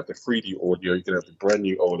point. You're going to have the 3D audio. You're going to have the brand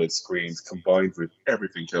new OLED screens combined with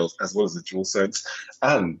everything else, as well as the DualSense.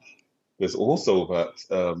 And there's also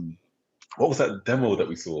that. What was that demo that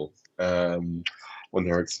we saw? When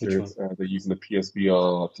they're experienced, they're using the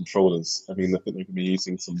PSVR controllers. I mean, I think they're going to be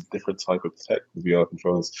using some different type of tech with VR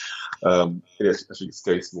controllers. It actually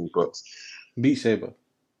escapes me, but Beat Saber.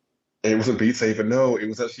 It wasn't Beat Saber. No, it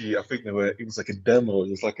was actually. I think it was like a demo.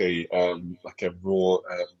 It was like a raw.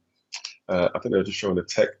 I think they were just showing the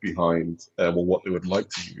tech behind what they would like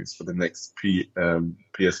to use for the next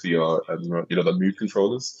PSVR and the Move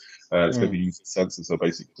controllers. It's going to be using sensors, so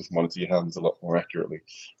basically just monitor your hands a lot more accurately,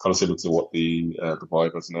 kind of similar to what the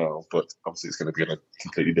Vive is now, but obviously it's going to be at a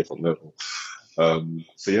completely different level.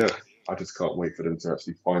 So yeah, I just can't wait for them to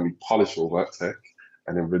actually finally polish all that tech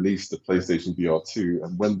and then release the PlayStation VR 2.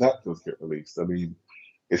 And when that does get released, I mean,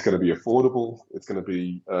 it's going to be affordable. It's going to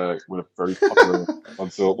be with a very popular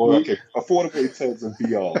console. Well, okay, affordable in terms of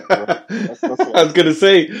VR. Right? That's what I was going to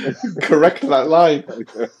say, correct that line.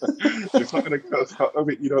 It's not going to cost. I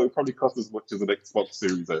mean, it'll probably cost as much as an Xbox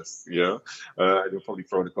Series S. Yeah, and you'll probably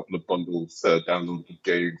throw in a couple of bundles, downloadable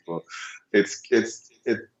games, but it's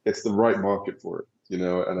the right market for it.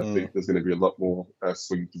 And I think there's going to be a lot more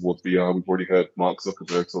swing towards VR. We've already heard Mark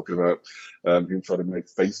Zuckerberg talking about him trying to make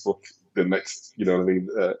Facebook the next,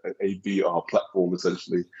 a VR platform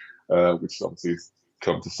essentially, which obviously has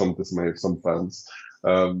come to some dismay of some fans.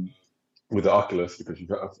 With the Oculus, because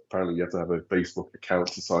apparently you have to have a Facebook account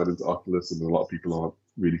to sign into Oculus, and a lot of people aren't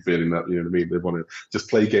really feeling that. You know what I mean? They want to just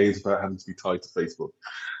play games without having to be tied to Facebook.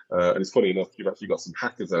 And it's funny enough, you've actually got some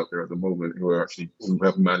hackers out there at the moment who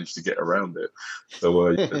have managed to get around it.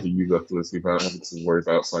 So you can use Oculus without having to worry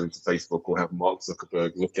about signing to Facebook or have Mark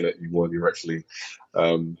Zuckerberg looking at you while you're actually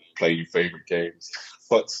playing your favorite games.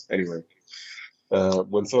 But anyway.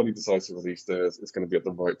 When Sony decides to release theirs, it's going to be at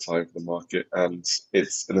the right time for the market, and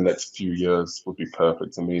it's in the next few years would be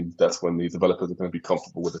perfect. I mean, that's when the developers are going to be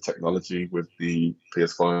comfortable with the technology, with the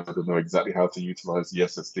PS5. They'll know exactly how to utilize the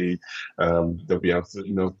SSD. They'll be able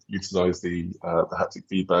to, utilize the haptic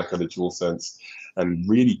feedback and the DualSense, and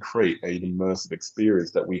really create an immersive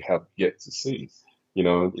experience that we have yet to see.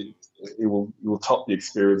 It will top the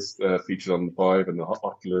experience featured on the Vive and the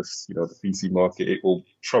Oculus, the PC market. It will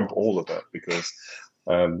trump all of that because,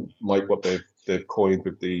 like what they've coined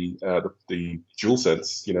with the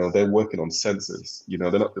DualSense, they're working on sensors.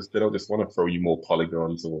 They don't just want to throw you more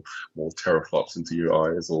polygons or more teraflops into your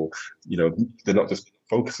eyes, or they're not just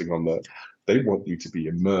focusing on that. They want you to be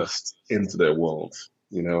immersed into their world.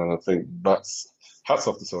 And I think that's. Hats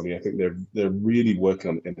off to Sony. I think they're really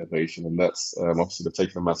working on innovation, and that's obviously they're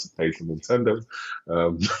taking a massive page from Nintendo,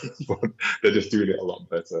 but they're just doing it a lot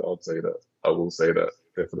better. I will say that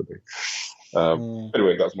definitely.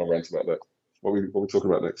 Anyway, that's my rant about that. What are we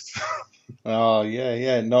talking about next? Oh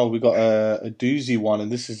yeah. No, we got a doozy one,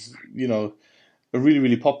 and this is a really,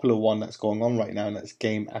 really popular one that's going on right now, and that's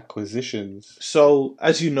game acquisitions. So,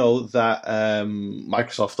 as you know, that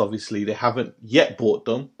Microsoft, obviously, they haven't yet bought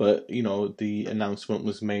them, but, the announcement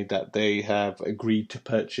was made that they have agreed to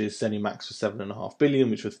purchase ZeniMax for $7.5 billion,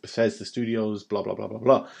 which was Bethesda Studios, blah, blah, blah, blah,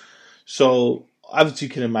 blah. So, as you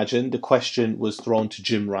can imagine, the question was thrown to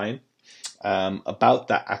Jim Ryan about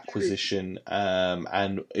that acquisition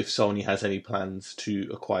and if Sony has any plans to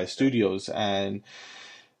acquire studios. And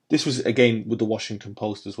this was, again, with the Washington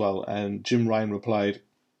Post as well, and Jim Ryan replied,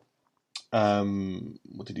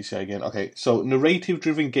 what did he say again? Okay, so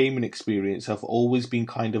narrative-driven gaming experience have always been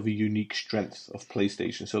kind of a unique strength of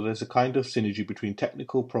PlayStation, so there's a kind of synergy between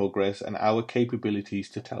technical progress and our capabilities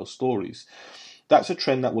to tell stories. That's a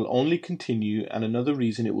trend that will only continue, and another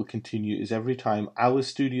reason it will continue is every time our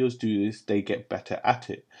studios do this, they get better at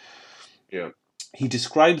it. Yeah. He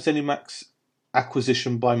describes ZeniMax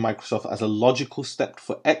acquisition by Microsoft as a logical step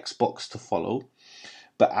for Xbox to follow,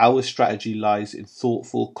 but our strategy lies in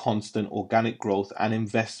thoughtful, constant, organic growth and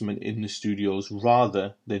investment in the studios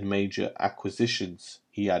rather than major acquisitions.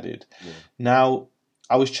 he added. Yeah. Now,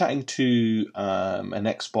 I was chatting to an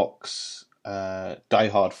Xbox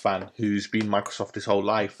diehard fan who's been Microsoft his whole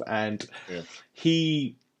life, and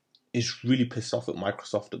he is really pissed off at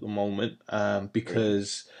Microsoft at the moment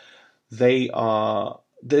because they are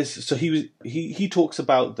there's so he talks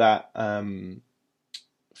about that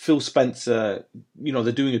Phil Spencer,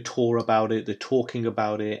 they're doing a tour about it, they're talking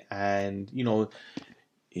about it, and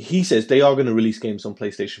he says they are going to release games on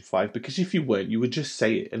PlayStation 5 because if you weren't, you would just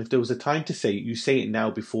say it. And if there was a time to say it, you say it now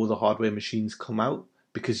before the hardware machines come out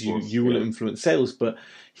because you will influence sales. But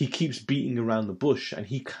he keeps beating around the bush and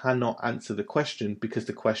he cannot answer the question because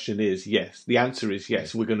the question is yes. The answer is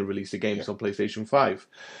yes, we're going to release the games on PlayStation 5.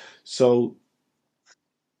 So,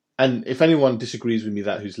 and if anyone disagrees with me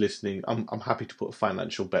who's listening, I'm happy to put a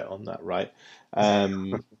financial bet on that, right?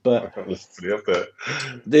 But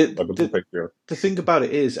the thing about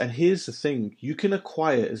it is, and here's the thing, you can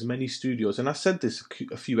acquire as many studios, and I said this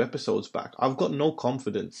a few episodes back, I've got no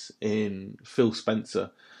confidence in Phil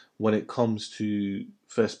Spencer when it comes to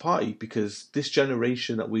first party, because this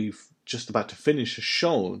generation that we've just about to finish has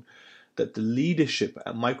shown that the leadership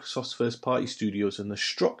at Microsoft's first party studios and the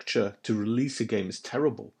structure to release a game is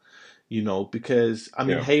terrible. Because,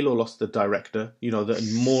 Halo lost the director, there are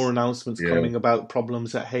more announcements coming about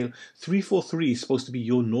problems at Halo. 343 is supposed to be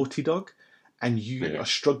your Naughty Dog, and you are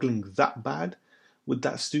struggling that bad with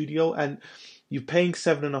that studio, and you're paying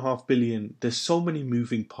 $7.5 billion. There's so many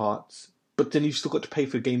moving parts, but then you've still got to pay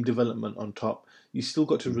for game development on top. You still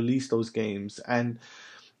got to release those games, and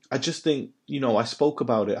I just think, I spoke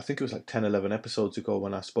about it, I think it was like 10, 11 episodes ago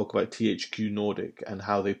when I spoke about THQ Nordic and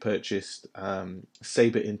how they purchased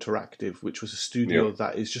Saber Interactive, which was a studio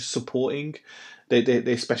that is just supporting.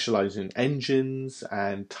 They specialize in engines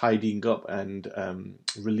and tidying up and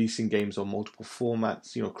releasing games on multiple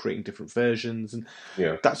formats, creating different versions. And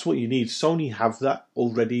that's what you need. Sony have that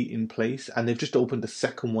already in place, and they've just opened a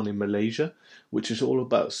second one in Malaysia, which is all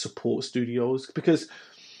about support studios. Because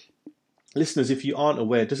listeners, if you aren't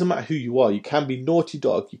aware, it doesn't matter who you are. You can be Naughty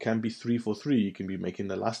Dog, you can be 343, you can be making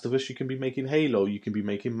The Last of Us, you can be making Halo, you can be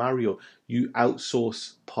making Mario. You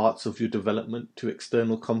outsource parts of your development to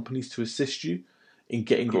external companies to assist you in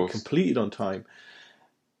getting it completed on time.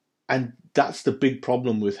 And that's the big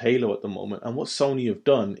problem with Halo at the moment. And what Sony have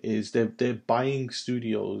done is they're buying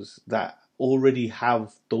studios that already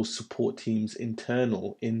have those support teams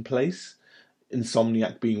internal in place.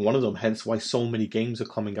 Insomniac being one of them, hence why so many games are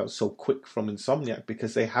coming out so quick from Insomniac,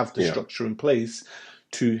 because they have the structure in place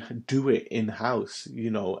to do it in-house,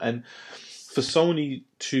 and for Sony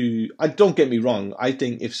to, don't get me wrong, I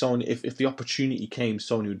think if the opportunity came,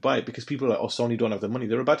 Sony would buy it, because people are like, Sony don't have the money.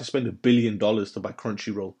 They're about to spend $1 billion to buy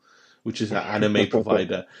Crunchyroll, which is an anime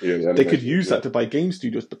provider. They could use that to buy game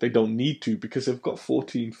studios, but they don't need to, because they've got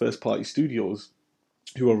 14 first-party studios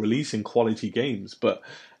who are releasing quality games, but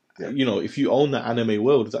if you own that anime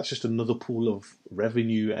world, that's just another pool of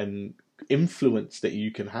revenue and influence that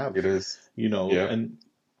you can have. It is. And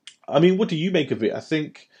what do you make of it? I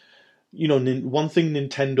think, one thing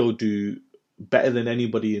Nintendo do better than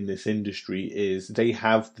anybody in this industry is they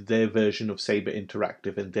have their version of Saber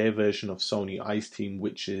Interactive and their version of Sony Ice Team,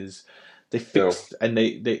 which is they fixed and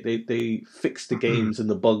they fix the games and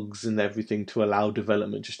the bugs and everything to allow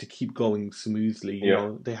development just to keep going smoothly.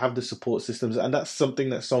 They have the support systems, and that's something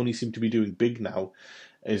that Sony seem to be doing big now,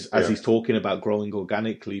 as he's talking about growing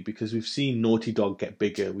organically, because we've seen Naughty Dog get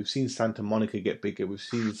bigger, we've seen Santa Monica get bigger, we've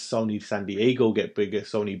seen Sony San Diego get bigger,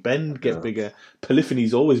 Sony Bend get bigger,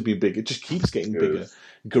 Polyphony's always been big, it just keeps getting bigger.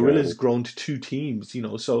 Guerrilla's grown to 2 teams,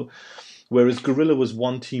 so whereas Guerrilla was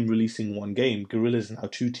 1 team releasing 1 game, Guerrilla's now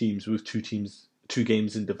 2 teams with 2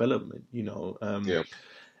 games in development, and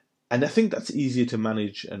I think that's easier to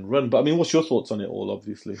manage and run. But what's your thoughts on it all,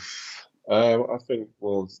 obviously? I think,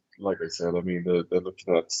 like I said, they're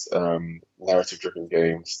looking at narrative-driven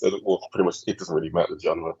games. Pretty much, it doesn't really matter the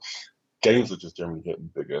genre. Games are just generally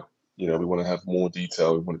getting bigger. We want to have more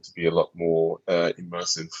detail. We want it to be a lot more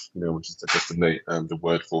immersive, which is just the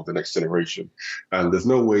word for the next generation. And there's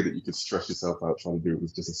no way that you could stress yourself out trying to do it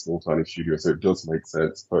with just a small, tiny studio. So it does make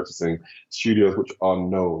sense purchasing studios which are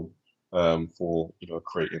known for,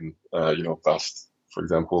 creating, vast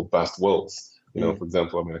worlds. For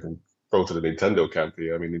example, I can go to the Nintendo camp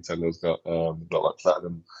here. Nintendo's got like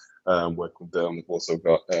Platinum. Work with them. They've also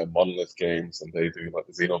got Monolith Games, and they do like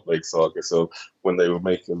the Xenoblade Saga. So when they were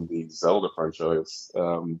making the Zelda franchise,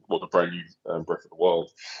 the brand new Breath of the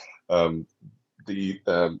Wild,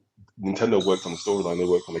 Nintendo worked on the storyline. They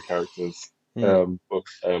worked on the characters. But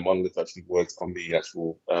Monolith actually worked on the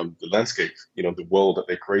actual the landscape, the world that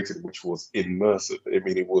they created, which was immersive. I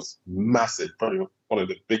mean, it was massive, probably one of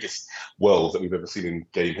the biggest worlds that we've ever seen in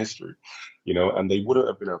game history, and they wouldn't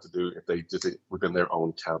have been able to do it if they did it within their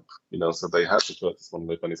own camp, so they had to purchase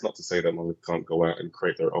Monolith. And it's not to say that Monolith can't go out and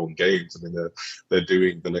create their own games. I mean, they're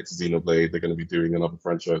doing the next Xenoblade, they're going to be doing another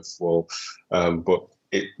franchise as well, but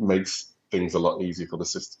it makes things a lot easier for the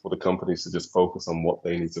system, for the companies to just focus on what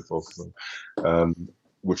they need to focus on,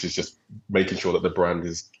 which is just making sure that the brand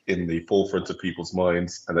is in the forefront of people's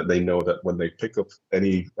minds, and that they know that when they pick up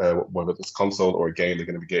any, whether it's console or a game, they're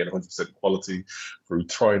going to be getting 100% quality through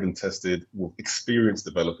tried and tested, with experienced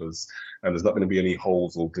developers, and there's not going to be any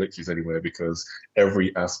holes or glitches anywhere, because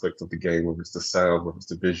every aspect of the game, whether it's the sound, whether it's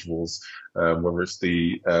the visuals, whether it's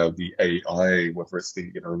the AI, whether it's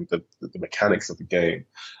the mechanics of the game,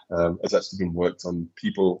 has actually been worked on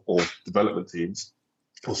people or development teams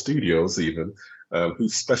or studios even, who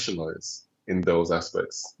specialize in those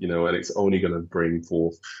aspects, and it's only going to bring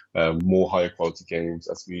forth more higher quality games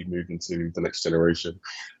as we move into the next generation,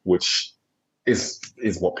 which is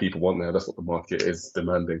what people want now. That's what the market is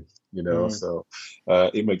demanding, so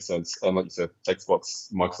it makes sense. And like you said,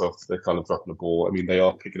 Xbox, Microsoft, they're kind of dropping the ball. I mean, they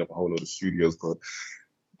are picking up a whole lot of studios, but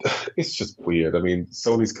it's just weird. I mean,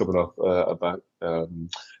 Sony's coming off about,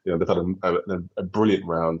 they've had a brilliant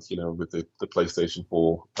round, with the PlayStation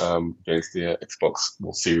 4 against the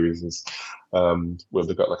Xbox Series, where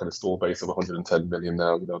they've got like an install base of 110 million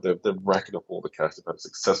now. They're racking up all the cash. They've had a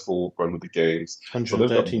successful run with the games.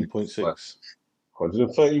 113.6.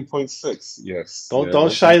 113.6, yes.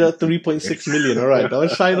 Don't shine at 3.6 million, all right?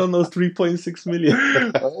 Don't shine on those 3.6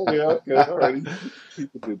 million. Oh, yeah, okay, all right.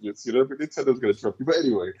 Keep the digits, but Nintendo's going to drop you. But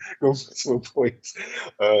anyway, going back to my point,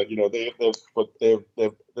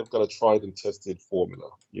 they've got a tried and tested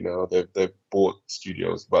formula. They've bought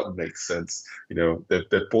studios, but makes sense.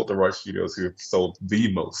 They've bought the right studios who have sold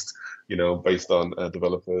the most, based on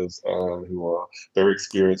developers who are very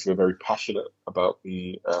experienced, who are very passionate about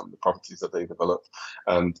the properties that they develop,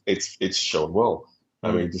 and it's shown well.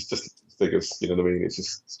 I mean, just figures, what I mean? It's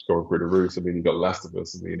just going through the roof. I mean, you got Last of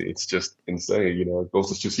Us. I mean, it's just insane.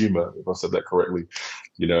 Ghost of Tsushima, if I said that correctly.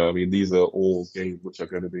 I mean, these are all games which are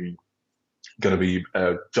going to be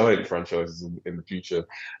giant franchises in the future.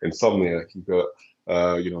 Insomniac, you've got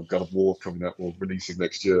God of War coming out or releasing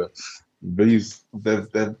next year. They've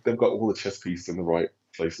got all the chess pieces in the right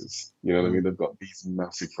places. What I mean? They've got these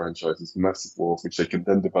massive franchises, massive worlds, which they can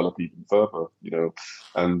then develop even further.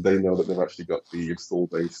 And they know that they've actually got the install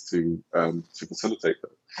base to facilitate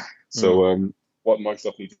that. So what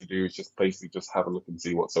Microsoft needs to do is just basically just have a look and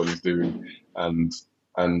see what Sony's doing,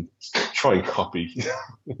 and try and copy.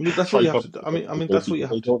 That's what you have to do. I mean, that's what you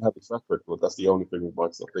have to do. They don't have the track record. That's the only thing with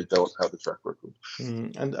Microsoft. They don't have the track record.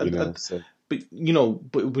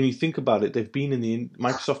 But when you think about it,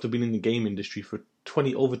 Microsoft have been in the game industry for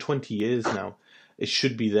over 20 years now. It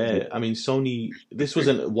should be there. I mean, Sony, this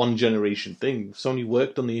wasn't a one generation thing. Sony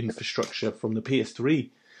worked on the infrastructure from the PS3.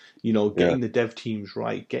 Getting the dev teams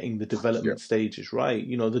right, getting the development stages right.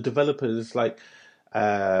 The developers, like,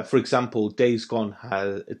 for example, Days Gone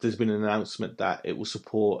there's been an announcement that it will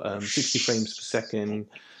support 60 frames per second,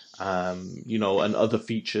 and other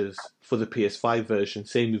features for the PS5 version.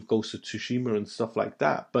 Same with Ghost of Tsushima and stuff like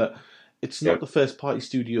that. But it's not the first party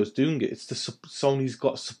studios doing it. It's Sony's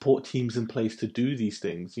got support teams in place to do these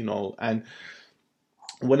things, and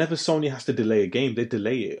whenever Sony has to delay a game, they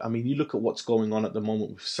delay it. I mean, you look at what's going on at the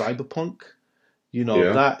moment with Cyberpunk,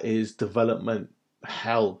 that is development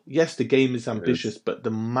hell. Yes, the game is ambitious, but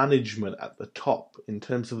the management at the top, in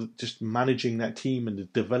terms of just managing that team and the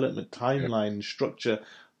development timeline structure,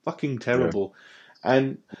 fucking terrible.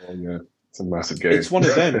 And it's a massive game. It's one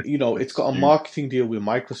of them. It's got a marketing deal with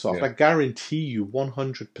Microsoft. I guarantee you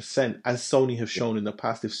 100%, as Sony have shown in the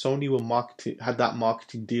past, if Sony had that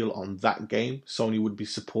marketing deal on that game, Sony would be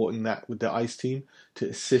supporting that with the ICE team to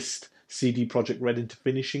assist CD Projekt Red into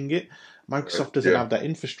finishing it. Microsoft doesn't have that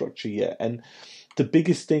infrastructure yet. And the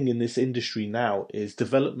biggest thing in this industry now is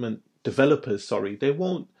developers, they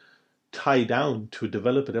won't tie down to a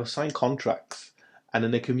developer. They'll sign contracts. And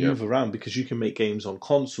then they can move around, because you can make games on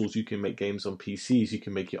consoles, you can make games on PCs, you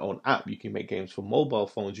can make your own app, you can make games for mobile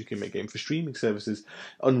phones, you can make games for streaming services.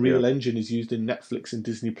 Unreal Engine is used in Netflix and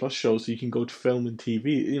Disney Plus shows, so you can go to film and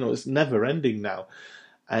TV. It's never ending now.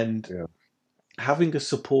 And having a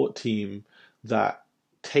support team that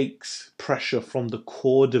takes pressure from the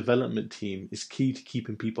core development team is key to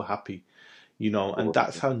keeping people happy. And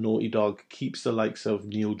that's how Naughty Dog keeps the likes of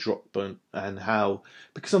Neil Druckmann, and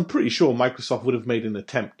because I'm pretty sure Microsoft would have made an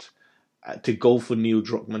attempt to go for Neil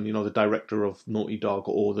Druckmann, the director of Naughty Dog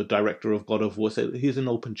or the director of God of War, say, here's an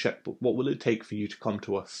open checkbook. What will it take for you to come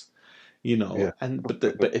to us? Yeah. And but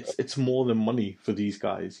it's more than money for these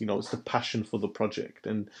guys. It's the passion for the project,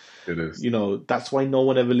 and It is. that's why no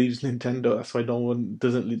one ever leaves Nintendo. That's why no one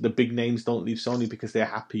doesn't. The big names don't leave Sony because they're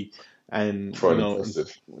happy, and Tried and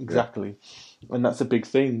tested. exactly, and that's a big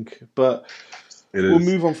thing. But It we'll is.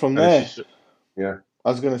 move on from And there. it's just- yeah.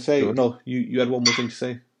 I was gonna say Good. no. You had one more thing to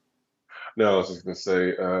say. No, I was just going to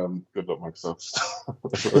say, good luck, Microsoft.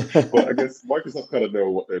 But I guess Microsoft kind of know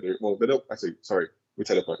what they're doing. Well, they don't actually. Sorry, we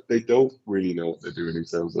take that back. They don't really know what they're doing in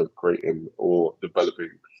terms of creating or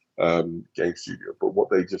developing game studio. But what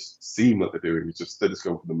they just seem like they're doing is they're just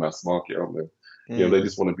going for the mass market, aren't they? They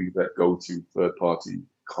just want to be that go-to third-party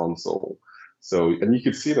console. So, and you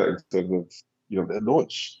can see that in terms of their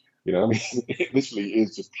launch. I mean, it literally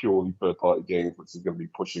is just purely third-party games, which is going to be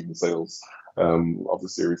pushing the sales of the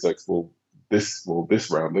Series X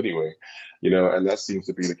this round anyway. And that seems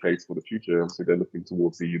to be the case for the future. Obviously, they're looking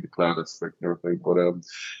towards the cloud aspect and everything.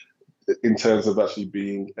 But in terms of actually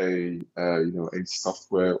being a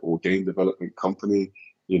software or game development company,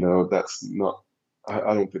 that's not.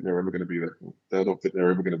 I don't think they're ever going to be that. I don't think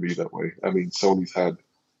they're ever going to be that way. I mean, Sony's had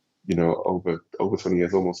over 20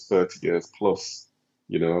 years, almost 30 years plus.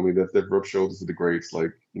 I mean, they've rubbed shoulders with the greats,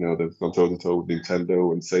 like, they've gone toe to toe with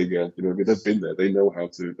Nintendo and Sega. I mean, they've been there. They know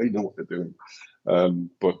what they're doing.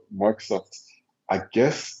 But Microsoft, I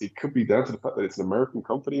guess it could be down to the fact that it's an American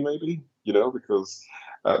company, maybe, because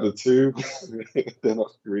the two, they're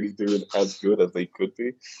not really doing as good as they could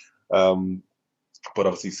be. But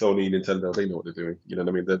obviously, Sony, Nintendo, they know what they're doing. You know what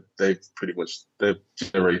I mean?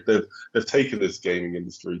 They've taken this gaming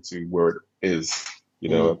industry to where it is.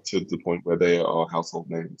 To the point where they are household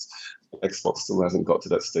names. Xbox still hasn't got to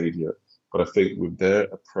that stage yet. But I think with their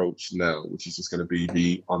approach now, which is just going to be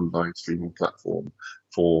the online streaming platform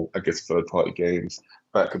for, I guess, third-party games,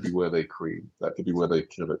 that could be where they cream. That could be where they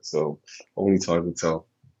kill it. So only time will tell.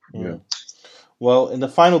 Yeah. Well, in the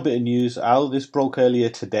final bit of news, Al, this broke earlier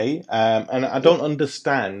today, and I don't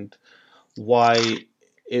understand why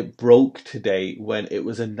it broke today when it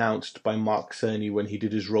was announced by Mark Cerny when he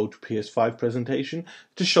did his Road to PS5 presentation.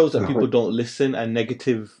 It just shows that people don't listen, and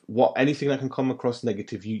anything that can come across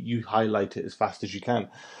negative, you highlight it as fast as you can.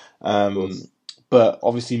 But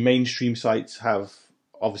obviously mainstream sites have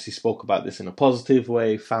obviously spoke about this in a positive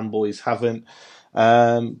way, fanboys haven't.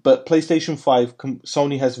 But PlayStation 5,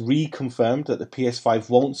 Sony has reconfirmed that the PS5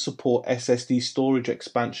 won't support SSD storage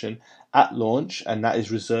expansion at launch, and that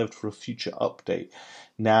is reserved for a future update.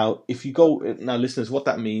 Now, listeners, what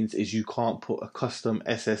that means is you can't put a custom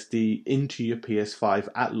SSD into your PS5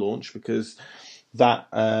 at launch because that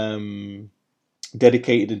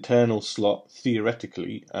dedicated internal slot,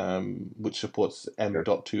 theoretically, which supports M.2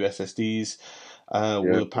 SSDs,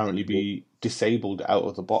 will apparently be disabled out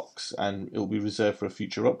of the box, and it will be reserved for a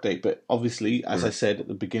future update. But obviously, as I said at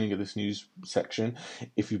the beginning of this news section,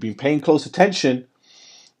 if you've been paying close attention,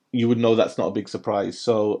 you would know that's not a big surprise.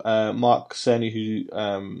 So Mark Cerny, who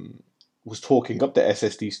was talking up the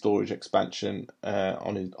SSD storage expansion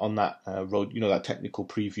on that road, that technical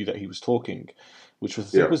preview that he was talking, which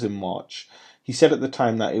was was in March. He said at the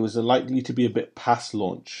time that it was likely to be a bit past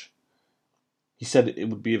launch. He said it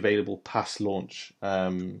would be available past launch.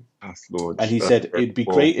 And he said it'd be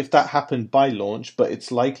great if that happened by launch, but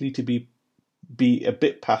it's likely to be a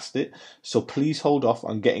bit past it. So please hold off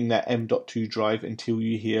on getting that M.2 drive until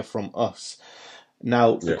you hear from us.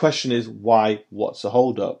 Now, the question is, why? What's the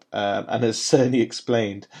hold up? And as Cerny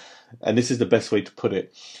explained, and this is the best way to put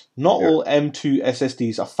it, not all M.2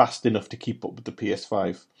 SSDs are fast enough to keep up with the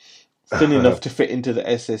PS5. Thin enough to fit into the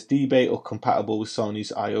SSD bay or compatible with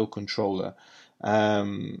Sony's I/O controller.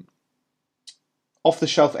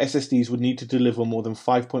 Off-the-shelf SSDs would need to deliver more than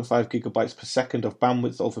 5.5 gigabytes per second of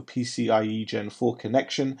bandwidth over PCIe Gen 4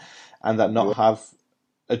 connection, and that not have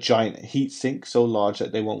a giant heatsink so large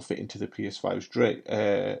that they won't fit into the PS5's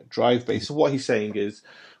drive bay. So what he's saying is,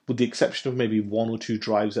 with the exception of maybe one or two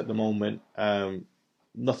drives at the moment,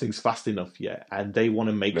 nothing's fast enough yet, and they want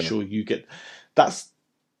to make sure you get... That's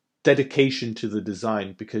dedication to the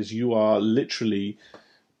design, because you are literally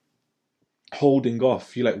holding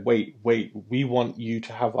off. You're like, wait, we want you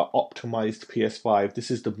to have an optimized PS5.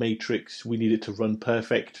 This is the Matrix. We need it to run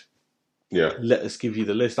perfect. Yeah. Let us give you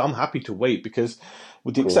the list. I'm happy to wait because,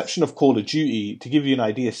 with the exception of Call of Duty, to give you an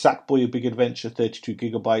idea, Sackboy: A Big Adventure, 32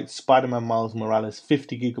 gigabytes, Spider-Man Miles Morales,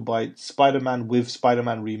 50 gigabytes, Spider-Man with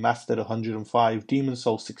Spider-Man Remastered, 105, Demon's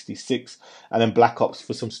Souls, 66, and then Black Ops,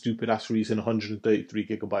 for some stupid ass reason, 133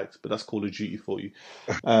 gigabytes. But that's Call of Duty for you.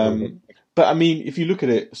 But I mean, if you look at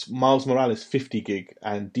it, Miles Morales 50 gig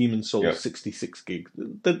and Demon's Souls Yeah. 66 gig.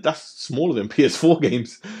 That's smaller than PS4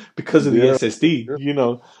 games because of the Yeah. SSD. Yeah. You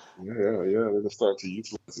know. Yeah, they're starting to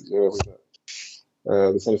utilize it. Yeah, with that.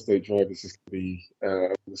 The solid state drive is just going to be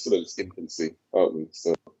we're still in its infancy, aren't we?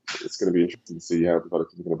 So it's going to be interesting to see how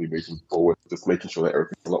developers are going to be moving forward, just making sure that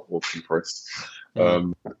everything's a lot more compressed.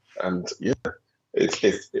 And yeah,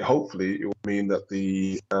 hopefully it will mean that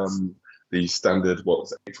the standard, what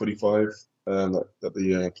was it, 825 that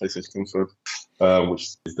the PlayStation comes with,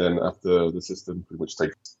 which is then after the system, which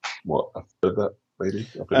takes what, after that. Maybe?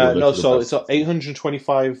 No, so it's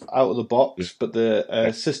 825 out of the box, but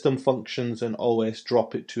the system functions and OS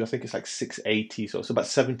drop it to, I think it's like 680, so it's about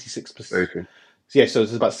 76%. Okay. Yeah, so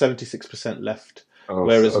there's about 76% left.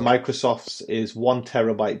 Whereas Microsoft's is 1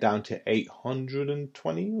 terabyte down to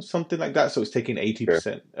 820 or something like that, so it's taking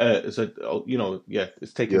 80%.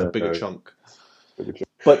 It's taking a bigger chunk.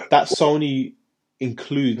 But that Sony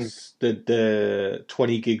includes the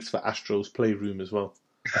 20 gigs for Astro's Playroom as well.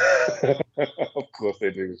 Of course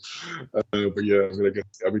they do. But yeah,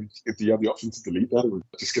 I mean, if you have the option to delete that,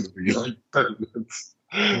 it's just going to be like 10 minutes.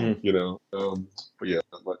 You know, but yeah,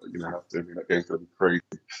 you're gonna have to. I mean, that game's gonna be crazy.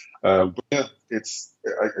 But yeah, it's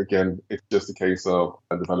just a case of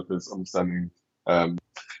developers understanding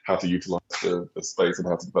how to utilize the space and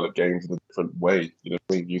how to develop games in a different way. You know,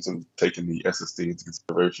 taking the SSD into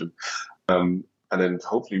consideration. And then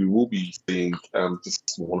hopefully we will be seeing just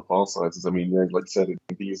smaller file sizes. I mean, like you said,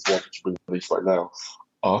 these ones which are being released right now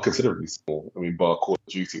are considerably small. I mean, bar Call of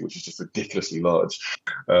Duty, which is just ridiculously large.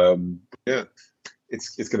 But yeah,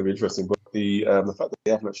 it's going to be interesting. But the fact that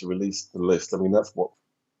they haven't actually released the list, I mean, that's what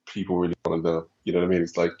people really want to know. You know what I mean?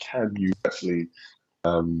 It's like, can you actually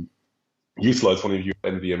utilize one of your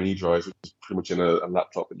NVMe drives, which is pretty much in a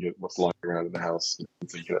laptop and what's lying around in the house,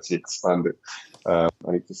 so you can actually expand it? I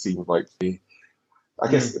need to see like I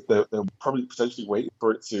guess they're probably potentially waiting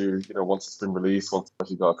for it to, you know, once it's been released, once they've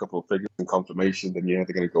actually got a couple of figures and confirmation, then yeah,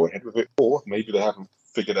 they're going to go ahead with it. Or maybe they haven't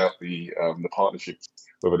figured out the partnerships,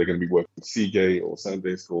 whether they're going to be working with Seagate or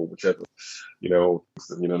SanDisk or whichever, you know.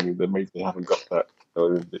 I mean, maybe they haven't got that.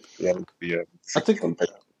 They haven't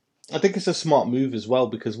I think it's a smart move as well,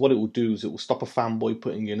 because what it will do is it will stop a fanboy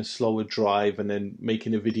putting in a slower drive and then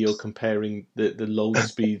making a video comparing the load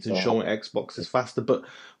speeds and showing Xbox is faster. But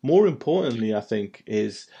more importantly, I think,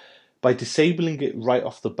 is by disabling it right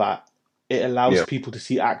off the bat, it allows people to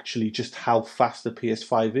see actually just how fast the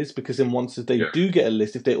PS5 is, because then once they do get a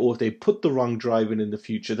list, if they put the wrong drive in the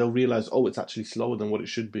future, they'll realize, oh, it's actually slower than what it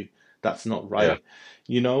should be. That's not right,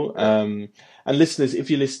 you know. And listeners, if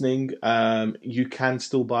you're listening, you can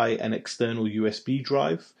still buy an external USB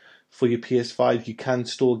drive for your PS5. You can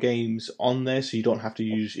store games on there, so you don't have to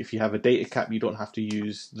use, if you have a data cap, you don't have to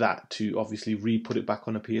use that to obviously re-put it back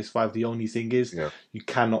on a PS5. The only thing is, you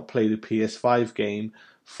cannot play the PS5 game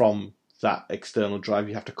from that external drive.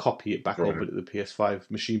 You have to copy it back over to the PS5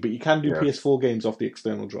 machine, but you can do PS4 games off the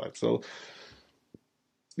external drive. So,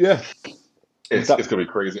 yeah. It's going to be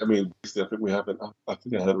crazy. I mean, I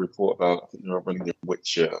think I had a report about, I think they're running The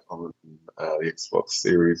Witcher on the Xbox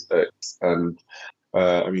Series X. And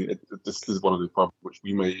I mean, this is one of the problems which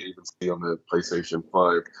we may even see on the PlayStation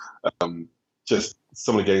 5. Just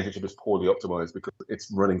some of the games which are just poorly optimized because it's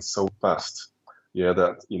running so fast. Yeah,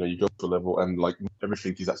 that, you know, you go to a level and like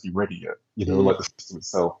everything is actually ready yet. You know, like the system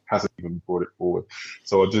itself hasn't even brought it forward.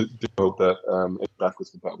 So I do hope that backwards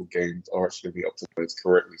compatible games are actually going to be optimized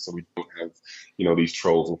correctly, so we don't have, you know, these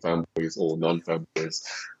trolls or fanboys or non-fanboys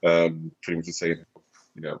pretty much saying,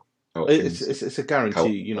 you know. It's a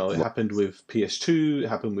guarantee. You know, it happened with PS2. It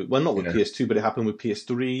happened with, well, not with PS2, but it happened with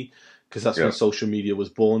PS3. Because that's when social media was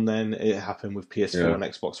born then. It happened with PS4 and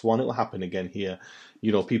Xbox One. It'll happen again here.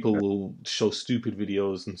 You know, people will show stupid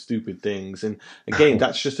videos and stupid things. And again,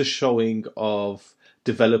 that's just a showing of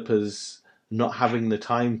developers not having the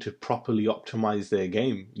time to properly optimize their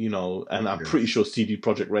game, you know. And I'm pretty sure CD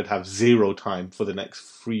Projekt Red have zero time for the next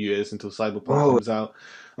 3 years until Cyberpunk comes out.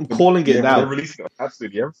 I'm calling it now. They're releasing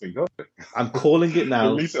absolutely everything, don't they? I'm calling it now.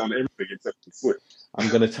 They release it on everything except the Switch. I'm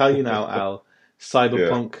going to tell you now, Al.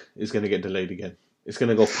 Cyberpunk is going to get delayed again. It's going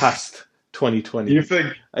to go past 2020. You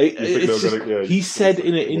think? He said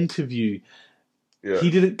in an interview, he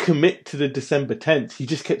didn't commit to the December 10th. He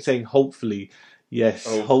just kept saying, hopefully, yes,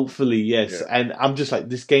 hopefully, yes. Yeah. And I'm just like,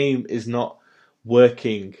 this game is not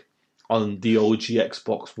working on the OG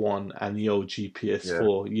Xbox One and the OG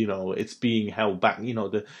PS4. You know, it's being held back. You know,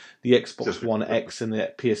 the Xbox One X and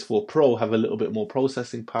the PS4 Pro have a little bit more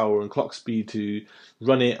processing power and clock speed to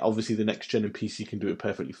run it. Obviously, the next gen and PC can do it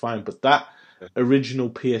perfectly fine, but that original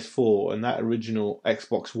PS4 and that original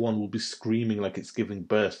Xbox One will be screaming like it's giving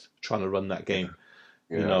birth trying to run that game.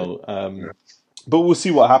 You know, but we'll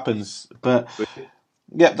see what happens. But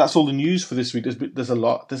yeah, that's all the news for this week. There's a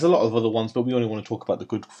lot of other ones, but we only want to talk about the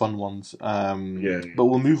good, fun ones. But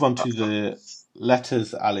we'll move on to the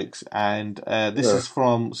letters, Alex, and this is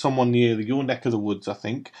from someone near your neck of the woods, I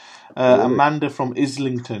think. Amanda from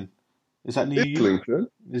Islington. Is that near you?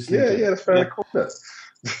 Islington? Yeah, that's very cool.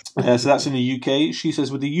 So that's in the UK. She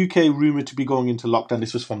says, with the UK rumoured to be going into lockdown,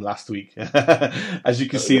 this was from last week. As you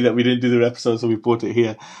can see that we didn't do the episode, so we brought it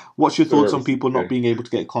here. What's your thoughts on people not being able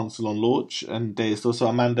to get a console on launch and days? So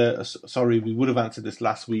Amanda, sorry, we would have answered this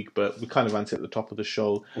last week, but we kind of answered at the top of the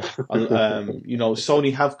show. You know,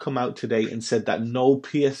 Sony have come out today and said that no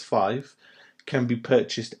PS5 can be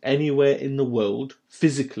purchased anywhere in the world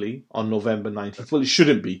physically on November 19th. Well, it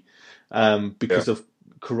shouldn't be because of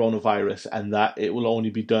coronavirus, and that it will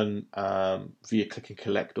only be done via click and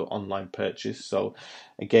collect or online purchase. So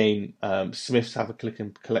again, Smiths have a click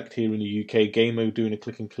and collect here in the UK. Gamer doing a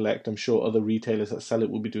click and collect. I'm sure other retailers that sell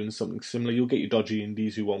it will be doing something similar. You'll get your dodgy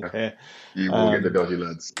indies who won't care. You will get the dodgy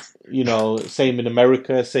lads. You know, same in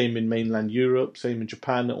America, same in mainland Europe, same in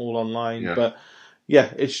Japan, all online. But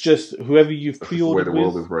yeah, it's just whoever you've pre-ordered with. That's the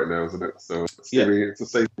way the world is right now, isn't it? So it's the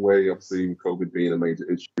same way I've seen COVID being a major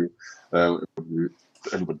issue.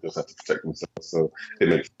 Everybody does have to protect themselves, so it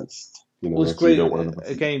makes sense. You know, well, it's great.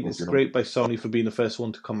 Again, it's great by Sony for being the first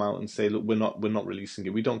one to come out and say, "Look, we're not releasing it.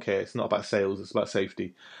 We don't care. It's not about sales. It's about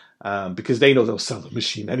safety," because they know they'll sell the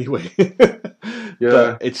machine anyway.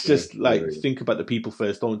 But it's just think about the people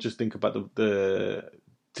first. Don't just think about the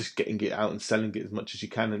just getting it out and selling it as much as you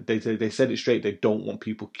can. And they said it straight. They don't want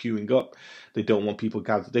people queuing up. They don't want people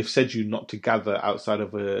gather. They've said you not to gather outside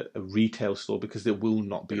of a retail store because it will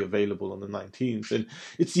not be available on the 19th. And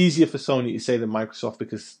it's easier for Sony to say than Microsoft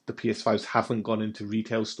because the PS5s haven't gone into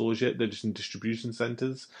retail stores yet. They're just in distribution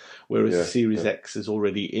centers, whereas the Series X is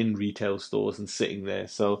already in retail stores and sitting there.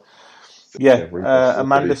 So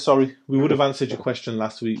Amanda, sorry, we would have answered your question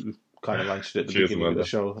last week. We've kind of answered it at the beginning of the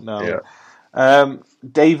show. No.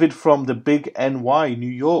 David from the Big NY, New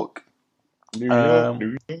York. New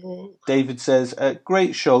York. David says,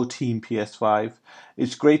 great show, Team PS5.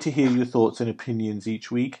 It's great to hear your thoughts and opinions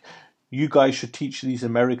each week. You guys should teach these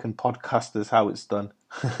American podcasters how it's done.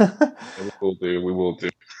 We will do.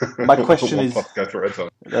 My question is,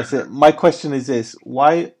 that's it. My question is this: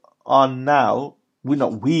 why are now?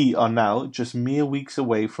 We are now just mere weeks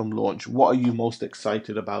away from launch. What are you most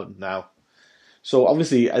excited about now? So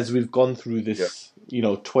obviously, as we've gone through this, you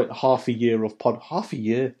know, half a year of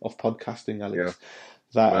podcasting, Alex,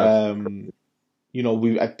 that you know,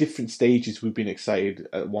 we at different stages we've been excited.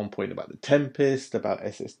 At one point about the Tempest, about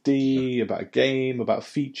SSD, about a game, about a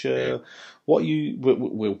feature.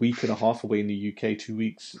 We're a week and a half away in the UK, 2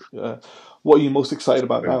 weeks. What are you most excited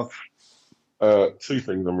about now? Two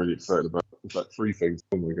things I'm really excited about. It's like three things.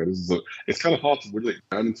 Oh my god, it's kind of hard to whittle it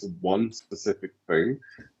down into one specific thing.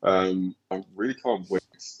 I really can't wait.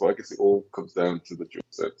 But I guess it all comes down to the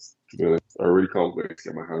DualSense. To be honest, I really can't wait to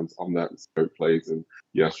get my hands on that and see how it plays in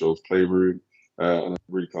Yashal's playroom. And I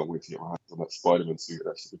really can't wait to get my hands on that Spider-Man suit and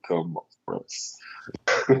actually become Optimus.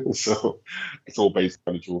 So it's all based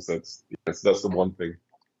on the DualSense. Yeah, so that's the one thing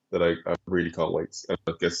that I really can't wait. And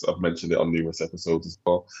I guess I've mentioned it on numerous episodes as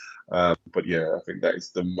well. But yeah, I think that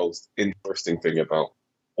is the most interesting thing about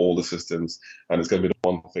all the systems. And it's going to be the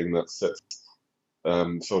one thing that sets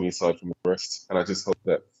Sony aside from the rest. And I just hope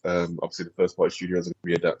that obviously the first party studios are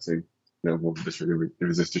going to be adapting, you know, all the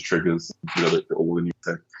resistor triggers, you know, all the new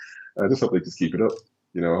tech. I just hope they just keep it up.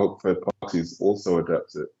 You know, I hope third parties also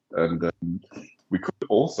adapt it. And we could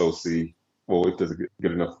also see, well, if there's a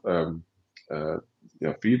good enough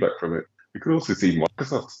feedback from it, we could also see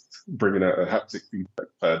Microsoft bringing out a haptic feedback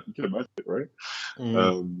pad. You can imagine it, right?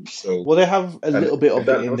 Well, they have a little bit of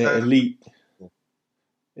it in their Elite.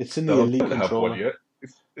 It's in the Elite controller.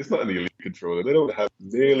 It's not in the Elite controller. They don't have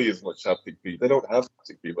nearly as much haptic feedback. They don't have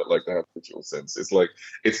haptic feedback like they have the DualSense. It's like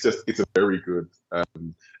it's a very good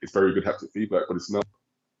haptic feedback, but it's not.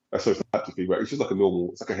 So it's not haptic feedback. It's just like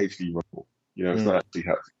it's like a HD rumble. You know, it's not actually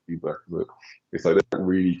haptic feedback, but it's like they don't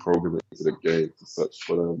really program it into the game as such.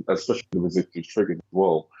 But especially the resistive triggers as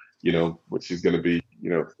well, you know, which is going to be, you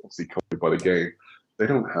know, obviously covered by the game. They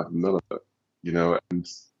don't have none of that, you know,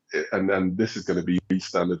 and then this is going to be the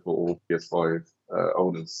standard for all PS5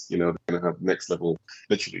 owners. You know, they're going to have next level,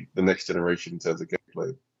 literally the next generation in terms of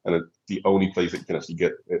gameplay. and the only place that you can actually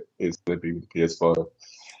get it is going to be with the PS5.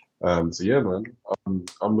 So yeah, man,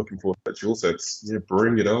 I'm looking forward to that dual sets. Yeah,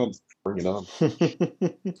 bring it on, bring it on.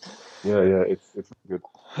 Yeah, it's really good.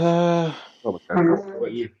 Oh, okay. What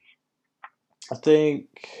about you? I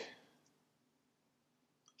think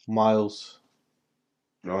Miles.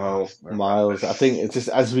 Oh, Miles. I think it's just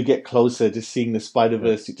as we get closer, just seeing the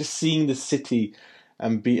Spider-Verse, just seeing the city,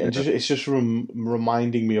 and it's just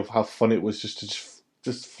reminding me of how fun it was just to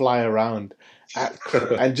just fly around,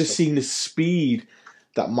 and just seeing the speed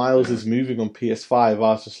that Miles is moving on PS5. I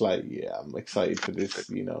was just like, yeah, I'm excited for this.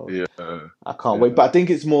 Yeah, I can't wait. But I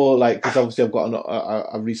think it's more like because obviously I've got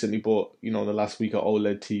I recently bought in the last week an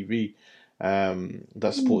OLED TV.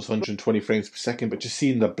 That supports 120 frames per second, but just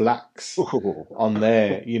seeing the blacks on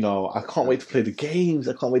there, I can't wait to play the games.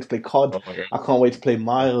 I can't wait to play COD. I can't wait to play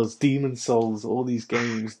Miles, Demon Souls, all these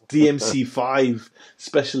games. DMC5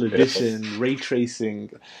 Special Edition, ray tracing.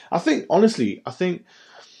 I think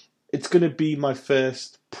it's going to be my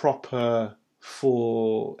first proper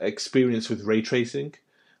full experience with ray tracing,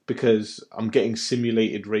 because I'm getting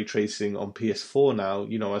simulated ray tracing on PS4 now,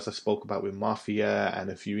 as I spoke about with Mafia and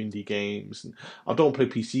a few indie games. And I don't play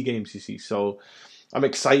PC games, you see, so I'm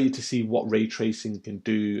excited to see what ray tracing can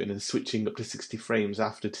do, and then switching up to 60 frames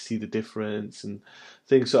after to see the difference and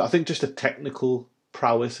things. So I think just the technical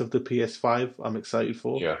prowess of the PS5 I'm excited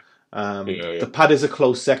for. Yeah. The pad is a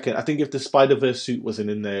close second. I think if the Spider-Verse suit wasn't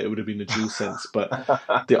in there, it would have been a DualSense, but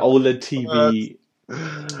the OLED TV...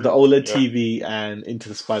 The OLED TV and Into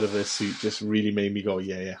the Spider-Verse suit just really made me go,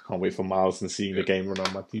 yeah, can't wait for Miles and seeing the game run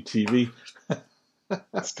on my new TV.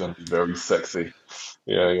 It's going to be very sexy.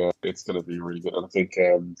 Yeah, it's going to be really good. And I think,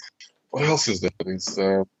 what else is there?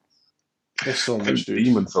 There's so much, dude.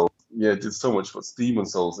 Demon Souls. Yeah, there's so much, but Demon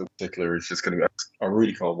Souls in particular is just going to be, I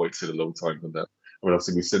really can't wait to see the load time on that. I mean,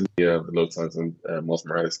 obviously we've seen the load times on Miles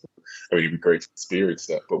Morales. I mean, it'd be great to experience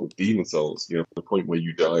that. But with Demon Souls, the point where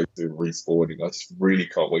you die to respawning, I just really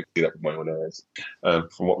can't wait to see that with my own eyes.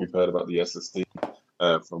 From what we've heard about the SSD,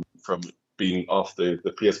 from being off the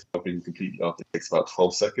PS5 being completely off, it takes about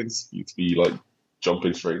 12 seconds for you to be like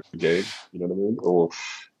jumping straight into the game. You know what I mean? Or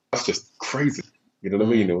that's just crazy. You know what I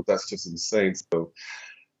mean? That's just insane. So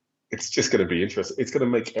it's just going to be interesting. It's going to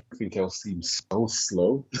make everything else seem so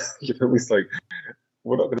slow. It's like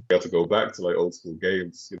we're not going to be able to go back to like old school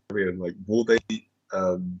games. You know what I mean? And like, will they,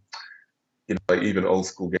 like even old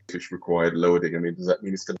school games which required loading? I mean, does that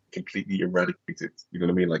mean it's going to be completely eradicated? You know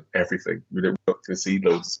what I mean? Like everything. We're not going to see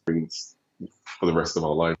loads of screens for the rest of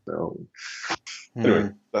our life now.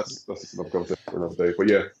 Anyway, that's just another conversation for another day. But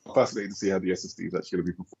yeah, I'm fascinated to see how the SSD is actually going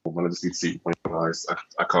to be performed. And I just need to see it with my own eyes.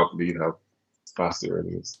 I can't believe how faster it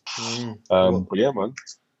is. But yeah, man.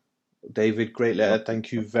 David, great letter.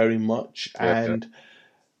 Thank you very much. And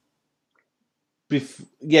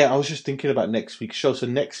I was just thinking about next week's show. So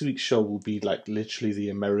next week's show will be like literally the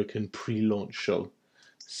American pre-launch show.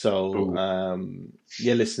 So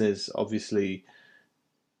listeners, obviously,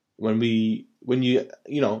 when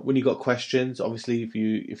you got questions, obviously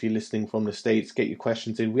if you're listening from the States, get your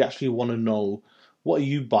questions in. We actually want to know, what are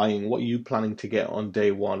you buying? What are you planning to get on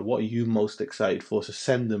day one? What are you most excited for? So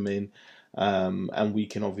send them in, and we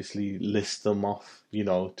can obviously list them off,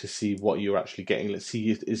 to see what you're actually getting. Let's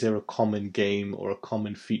see, is there a common game or a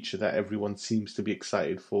common feature that everyone seems to be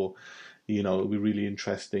excited for? It'll be really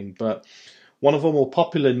interesting. But one of the more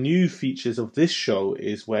popular new features of this show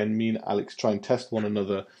is when me and Alex try and test one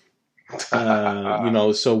another.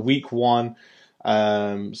 So week 1,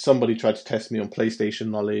 somebody tried to test me on PlayStation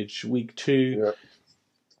knowledge. Week 2,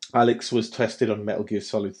 Alex was tested on Metal Gear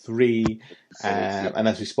Solid 3, and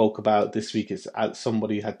as we spoke about this week, it's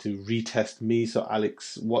somebody had to retest me. So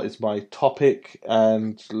Alex, what is my topic?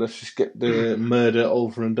 And let's just get the murder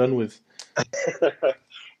over and done with.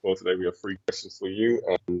 Well, today we have 3 questions for you,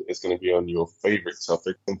 and it's going to be on your favorite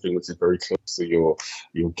topic, something which is very close to your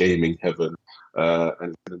gaming heaven, and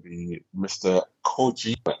it's going to be Mr.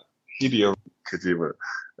 Kojima, Hideo Kojima.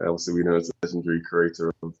 Obviously, we know as a legendary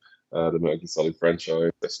creator of the Metal Gear Solid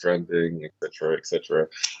franchise, Death Stranding, etc., etc.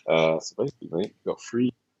 So basically, mate, you've got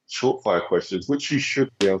 3 short fire questions, which you should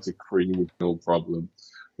be able to cream with no problem.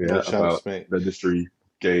 About the industry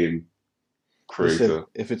game creator. Listen,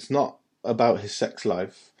 if it's not about his sex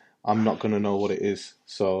life, I'm not going to know what it is.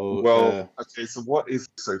 So, okay, so what is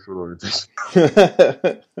sexual orientation?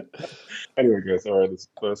 Anyway, guys, all right, this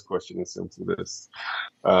first question is simply this.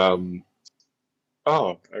 All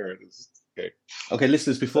right, okay. Okay,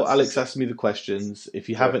 listeners, before Alex asks me the questions, if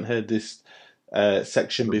you haven't heard this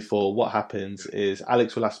section before, what happens is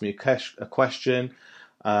Alex will ask me a question,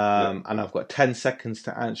 and I've got 10 seconds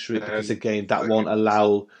to answer it, because again, that won't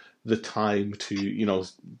allow the time to,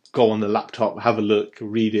 go on the laptop, have a look,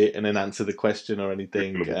 read it, and then answer the question or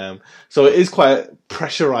anything. So it is quite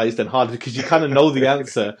pressurized and hard because you kind of know the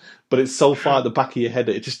answer, but it's so far at the back of your head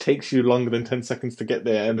that it just takes you longer than 10 seconds to get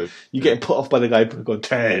there. And you get put off by the guy going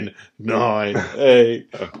 10, 9,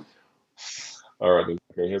 8. All right, then.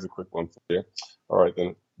 Okay, here's a quick one for you. All right,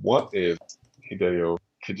 then. What is Hideo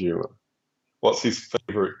Kojima? What's his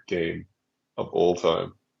favorite game of all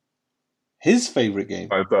time? His favorite game?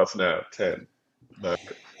 5 out now. 10. 9.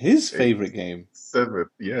 His favorite game? 7.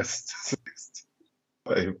 Yes. 6.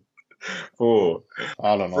 5. 4.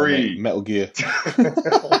 I don't know. 3. Mate. Metal Gear.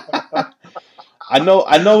 I know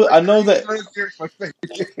that.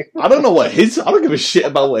 I don't know what his. I don't give a shit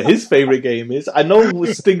about what his favorite game is. I know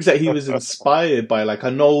things that he was inspired by. Like I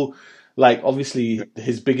know. Like, obviously,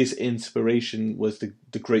 his biggest inspiration was the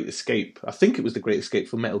Great Escape. I think it was the Great Escape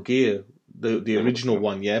for Metal Gear, the original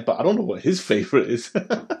one, yeah? But I don't know what his favourite is.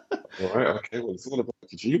 All right, okay, well, it's all about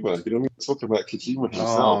Kojima. You know what I mean? Talking about Kojima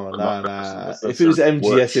himself. Oh, nah. If it was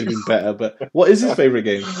MGS, it'd been better. But what is his favourite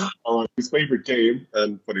game? His favourite game,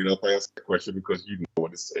 and funny enough, I asked the question because you know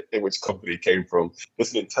in which company it came from.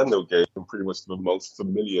 This Nintendo game, pretty much the most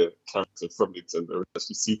familiar character from Nintendo, is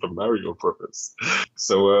actually Super Mario Brothers.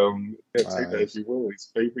 So, take that as you will. His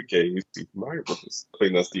favourite game is Super Mario Brothers. I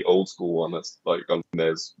think that's the old school one. That's like on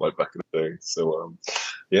NES, like back in the day. So,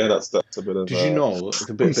 yeah, that's a bit of. Did you know? It's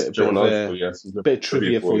a bit of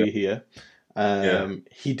trivia for you here.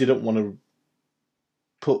 He didn't want to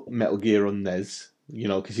put Metal Gear on NES,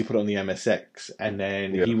 because he put it on the MSX, and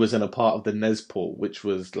then he wasn't a part of the NES port, which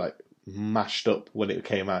was like mashed up when it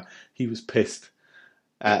came out. He was pissed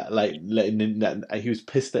at he was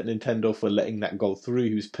pissed at Nintendo for letting that go through.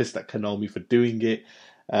 He was pissed at Konami for doing it.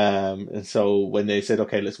 And so when they said,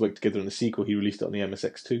 okay, let's work together on the sequel, he released it on the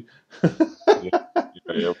MSX too.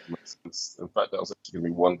 Yeah, makes sense. In fact, that was actually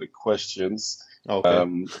going to be one of the questions.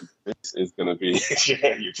 Okay. This is going to be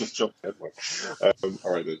you just jumped ahead.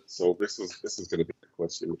 All right, then. So this is going to be the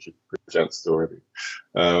question which you answered already.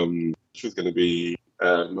 Which was going to be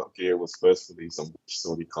Metal Gear was first released on which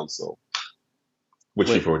Sony console? Which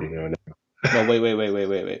you've already known now. No,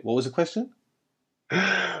 wait. What was the question?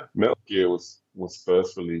 Metal Gear was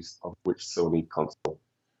first released on which Sony console?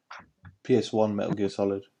 PS1 Metal Gear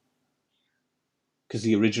Solid. Because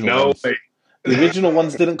the original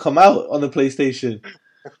ones didn't come out on the PlayStation.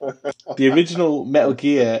 The original Metal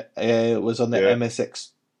Gear was on the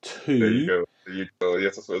MSX2. There you go.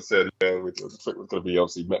 Yes, that's what I said. Yeah, it was going to be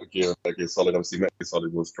obviously Metal Gear and Metal Gear Solid. Obviously, Metal Gear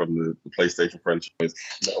Solid was from the PlayStation franchise.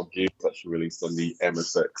 Metal Gear was actually released on the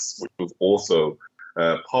MSX, which was also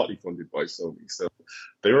partly funded by Sony. So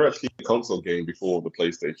they were actually a console game before the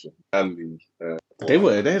PlayStation and the. They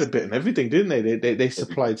had a bit of everything, didn't they? They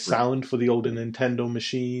supplied sound for the older Nintendo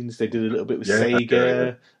machines. They did a little bit with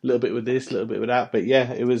Sega, a little bit with this, a little bit with that. But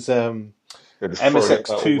yeah, it was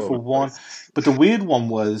MSX2 for one. But the weird one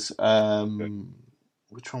was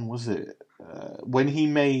which one was it? When he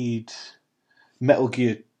made Metal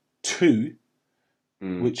Gear 2.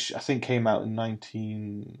 Which I think came out in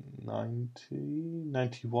 1990,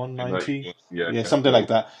 91, 90. Yeah, something like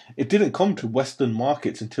that. It didn't come to Western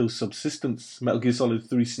markets until Subsistence, Metal Gear Solid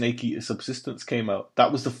 3 Snake Eater Subsistence came out.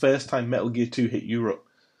 That was the first time Metal Gear 2 hit Europe.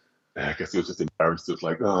 I guess it was just embarrassed. It was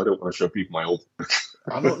like, I don't want to show people my old.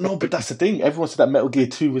 I don't know, but that's the thing. Everyone said that Metal Gear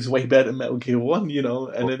 2 was way better than Metal Gear 1,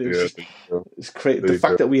 and then it was it's crazy. The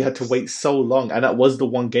fact that we had to wait so long, and that was the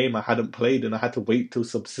one game I hadn't played, and I had to wait till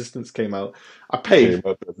Subsistence came out. I paid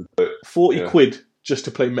 40 quid just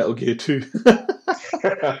to play Metal Gear 2.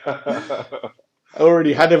 I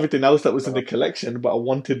already had everything else that was in the collection, but I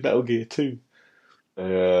wanted Metal Gear 2.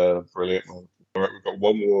 Yeah, brilliant. All right, we've got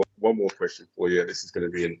one more question for you. This is going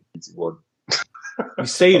to be an easy one. You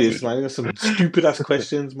say this, man. There's some stupid ass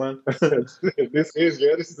questions, man. This is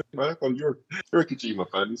it, man. You're a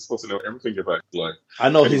Kojima fan. You're supposed to know everything about his life. I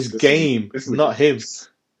know his game, not him.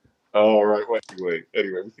 All right. Well,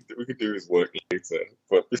 anyway, we could do his work later.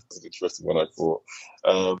 But this is an interesting one, I thought.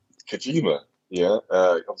 Kojima. Yeah,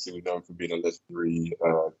 obviously we know him from being a legendary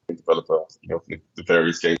game developer. For the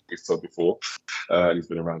various games we've done before, and he's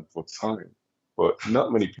been around for time. But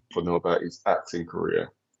not many people know about his acting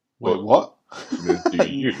career. Wait, what? Do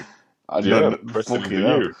you?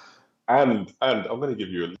 You. And I'm going to give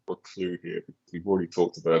you a little clue here because we've already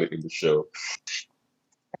talked about it in the show,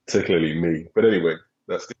 particularly me. But anyway,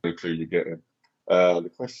 that's the only clue you're getting.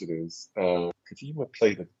 The question is, Kojima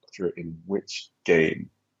played the Doctor in which game?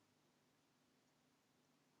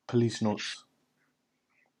 Police Notes.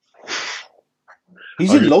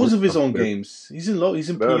 He's in loads of his own games. He's in No. He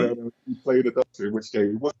played a Doctor in which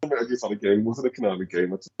game? It wasn't a Metal Gear Solid game. It wasn't a Konami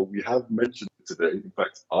game at all. We have mentioned it today. In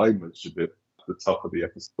fact, I mentioned it at the top of the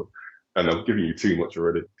episode, and I'm giving you too much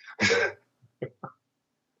already.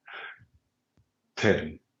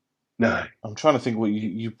 10, 9. I'm trying to think what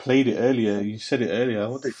you played it earlier. You said it earlier.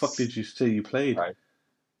 What the fuck did you say you played? 5,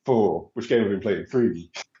 4. Which game have we played?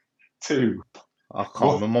 3, 2. I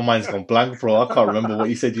can't remember. My mind's gone blank, bro. I can't remember what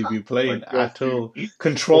you said you'd been playing at all.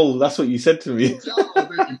 Control. That's what you said to me.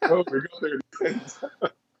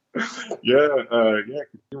 Yeah,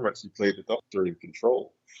 Kojima actually played the Doctor in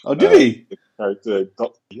Control. Oh, did he? The character,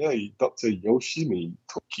 Dr. Yoshimi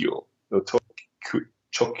Tokyo. No, Tokyo.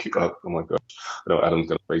 Oh my god. I know Adam's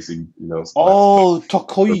gonna basically, Oh,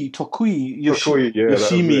 Tokoi,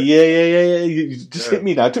 Yoshimi. Yeah. You just hit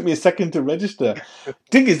me now. It took me a second to register.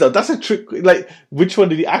 Thing is, though, that's a trick. Like, which one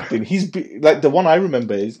did he act in? Like, the one I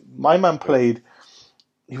remember is my man played.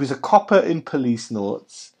 He was a copper in Police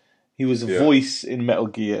Notes. He was a voice in Metal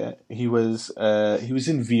Gear. He was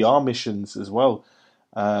in VR missions as well.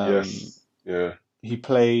 Yes. Yeah. He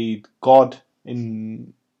played God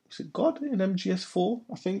in. Was it God in MGS4?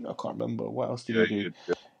 I think I can't remember. What else did he do?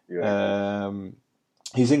 Yeah.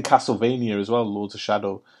 He's in Castlevania as well, Lords of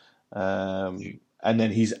Shadow. And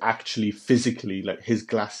then he's actually physically, like, his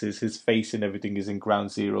glasses, his face, and everything is in Ground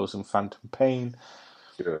Zeroes and Phantom Pain.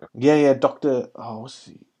 Yeah. Doctor. Oh, what's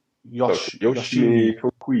he? Yoshimi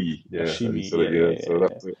Tokui. Yoshimi. So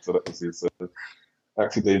that was his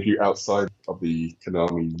acting debut outside of the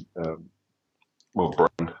Konami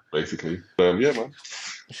brand, basically. Yeah, man.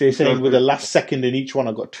 So you're saying with the last second in each one,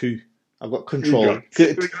 I got 2. I got Control.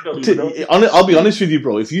 I'll be honest with you,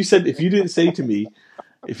 bro. If you didn't say to me,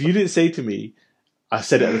 I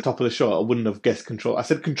said it at the top of the show, I wouldn't have guessed Control. I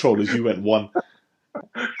said Control as you went 1.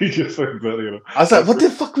 He just went better, I was like, what the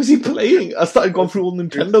fuck was he playing? I started going through all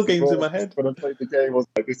Nintendo games in my head. When I played the game, I was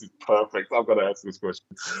like, this is perfect. I've got to answer this question.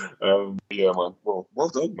 Yeah, man. Well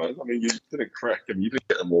done, man. I mean, you didn't crack and you didn't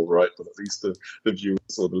get them all right, but at least the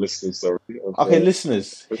viewers or the listeners, sorry. Okay,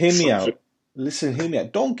 listeners, hear me out.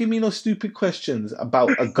 Don't give me no stupid questions about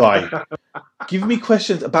a guy. Give me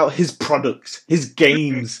questions about his products, his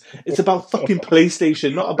games. It's about fucking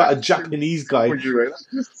PlayStation, not about a Japanese guy. That's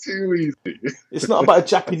just too easy. It's not about a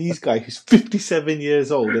Japanese guy who's 57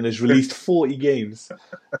 years old and has released 40 games.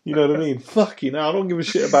 You know what I mean? Fucking hell, I don't give a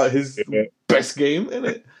shit about his best game,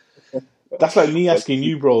 innit? That's like me asking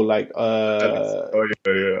you, bro, like...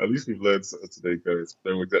 At least we've learned today, guys.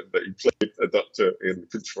 That he played a Doctor in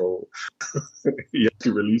Control. He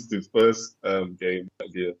actually released his first game on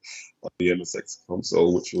the MSX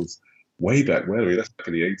console, which was way back when. I mean, that's back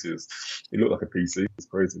in the 80s. He looked like a PC. It's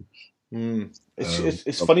crazy.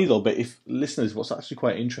 It's funny, though, but if listeners, what's actually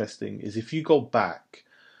quite interesting is if you go back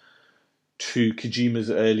to Kojima's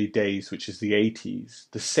early days, which is the 80s,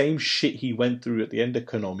 the same shit he went through at the end of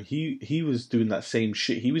Konami, he was doing that same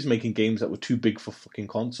shit. He was making games that were too big for fucking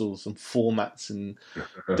consoles and formats, and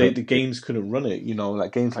the games couldn't run it,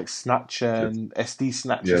 like games like Snatcher and SD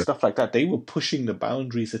Snatcher and stuff like that. They were pushing the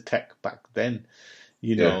boundaries of tech back then,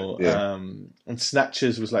 and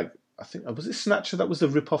Snatchers was like, I think, was it Snatcher that was the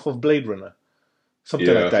rip-off of Blade Runner?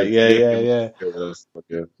 Something like that.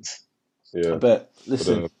 Yeah. But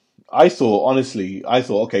listen, I thought,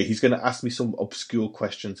 okay, he's going to ask me some obscure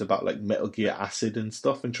questions about like Metal Gear Acid and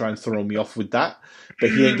stuff and try and throw me off with that, but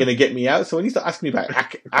he ain't going to get me out. So when he started asking me about,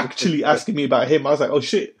 actually asking me about him, I was like, oh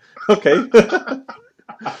shit, okay.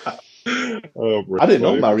 I didn't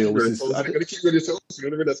know Mario was his... I'm going to keep really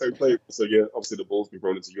that's how he played. So yeah, obviously the ball's been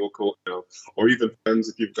thrown into your court now. Or even fans,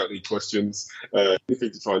 if you've got any questions,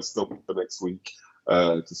 anything to try and stop for next week.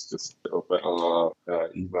 Just over our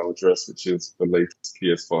email address, which is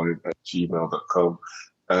thelatestps5@gmail.com,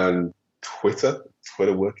 and Twitter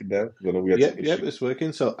working now. It's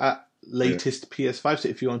working. So at latestps5. So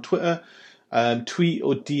if you're on Twitter, tweet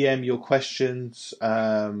or DM your questions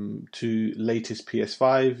to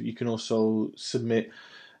latestps5. You can also submit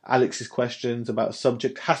Alex's questions about a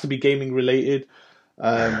subject. It has to be gaming related.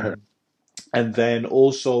 And then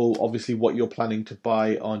also, obviously, what you're planning to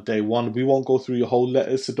buy on day one. We won't go through your whole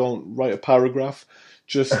letter, so don't write a paragraph.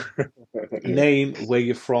 Just name, where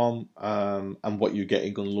you're from, and what you're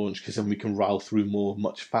getting on launch, because then we can roll through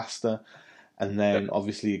much faster. And then,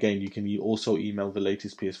 obviously, again, you can also email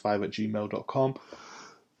thelatestps5@gmail.com.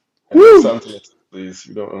 Santa, please.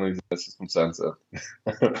 We don't want any messages from Santa.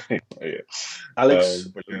 Alex,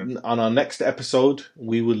 on our next episode,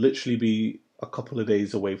 we will literally be a couple of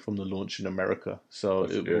days away from the launch in America, so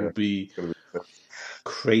it will be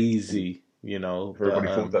crazy, Everybody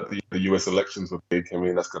thought that the US elections were big. I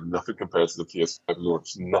mean, that's got nothing compared to the PS5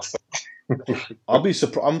 launch. Nothing.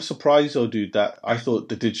 I'm surprised, though, dude. That I thought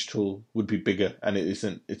the digital would be bigger, and it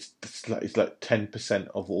isn't. It's like 10%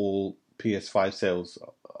 of all PS5 sales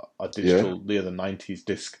are digital. They're the 90s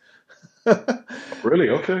disc. Really?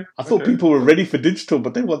 Okay. I thought people were ready for digital,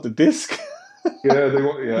 but they want the disc. Yeah, they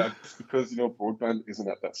want. Yeah, it's because broadband isn't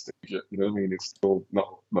at that stage yet. You know what I mean? It's still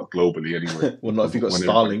not globally anyway. Well, not if you've got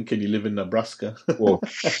Starlink and you live in Nebraska. Well,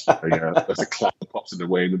 yeah, that's a cloud that pops in the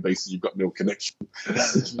way, and then basically you've got no connection.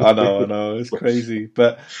 I know, it's crazy,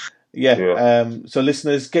 but yeah. So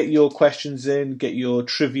listeners, get your questions in, get your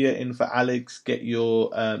trivia in for Alex, get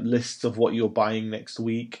your lists of what you're buying next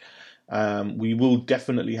week. We will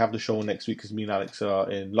definitely have the show next week because me and Alex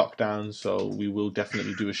are in lockdown, so we will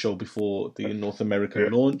definitely do a show before the North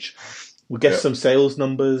American launch. We'll get some sales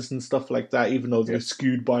numbers and stuff like that, even though they're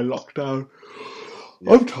skewed by lockdown.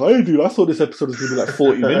 Yeah. I'm tired, dude. I thought this episode was going to be like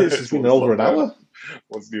 40 minutes. It's been over an hour.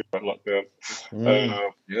 What's new about lockdown?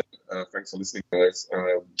 Thanks for listening, guys.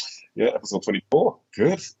 Episode 24.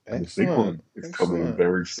 Good. And the big one is coming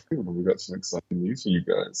very soon. We've got some exciting news for you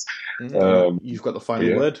guys. You've got the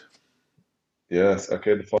final word. Yes,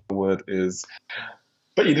 okay, the final word is...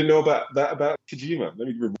 But you didn't know about Kojima. Let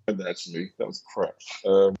me rewind that, actually. That was crap.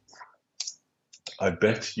 I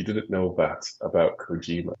bet you didn't know that about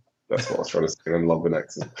Kojima. That's what I was trying to say in a London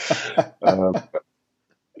accent.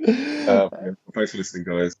 Thanks for listening,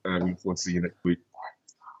 guys. We look forward to seeing you next week.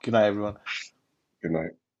 Good night, everyone. Good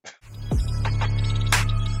night.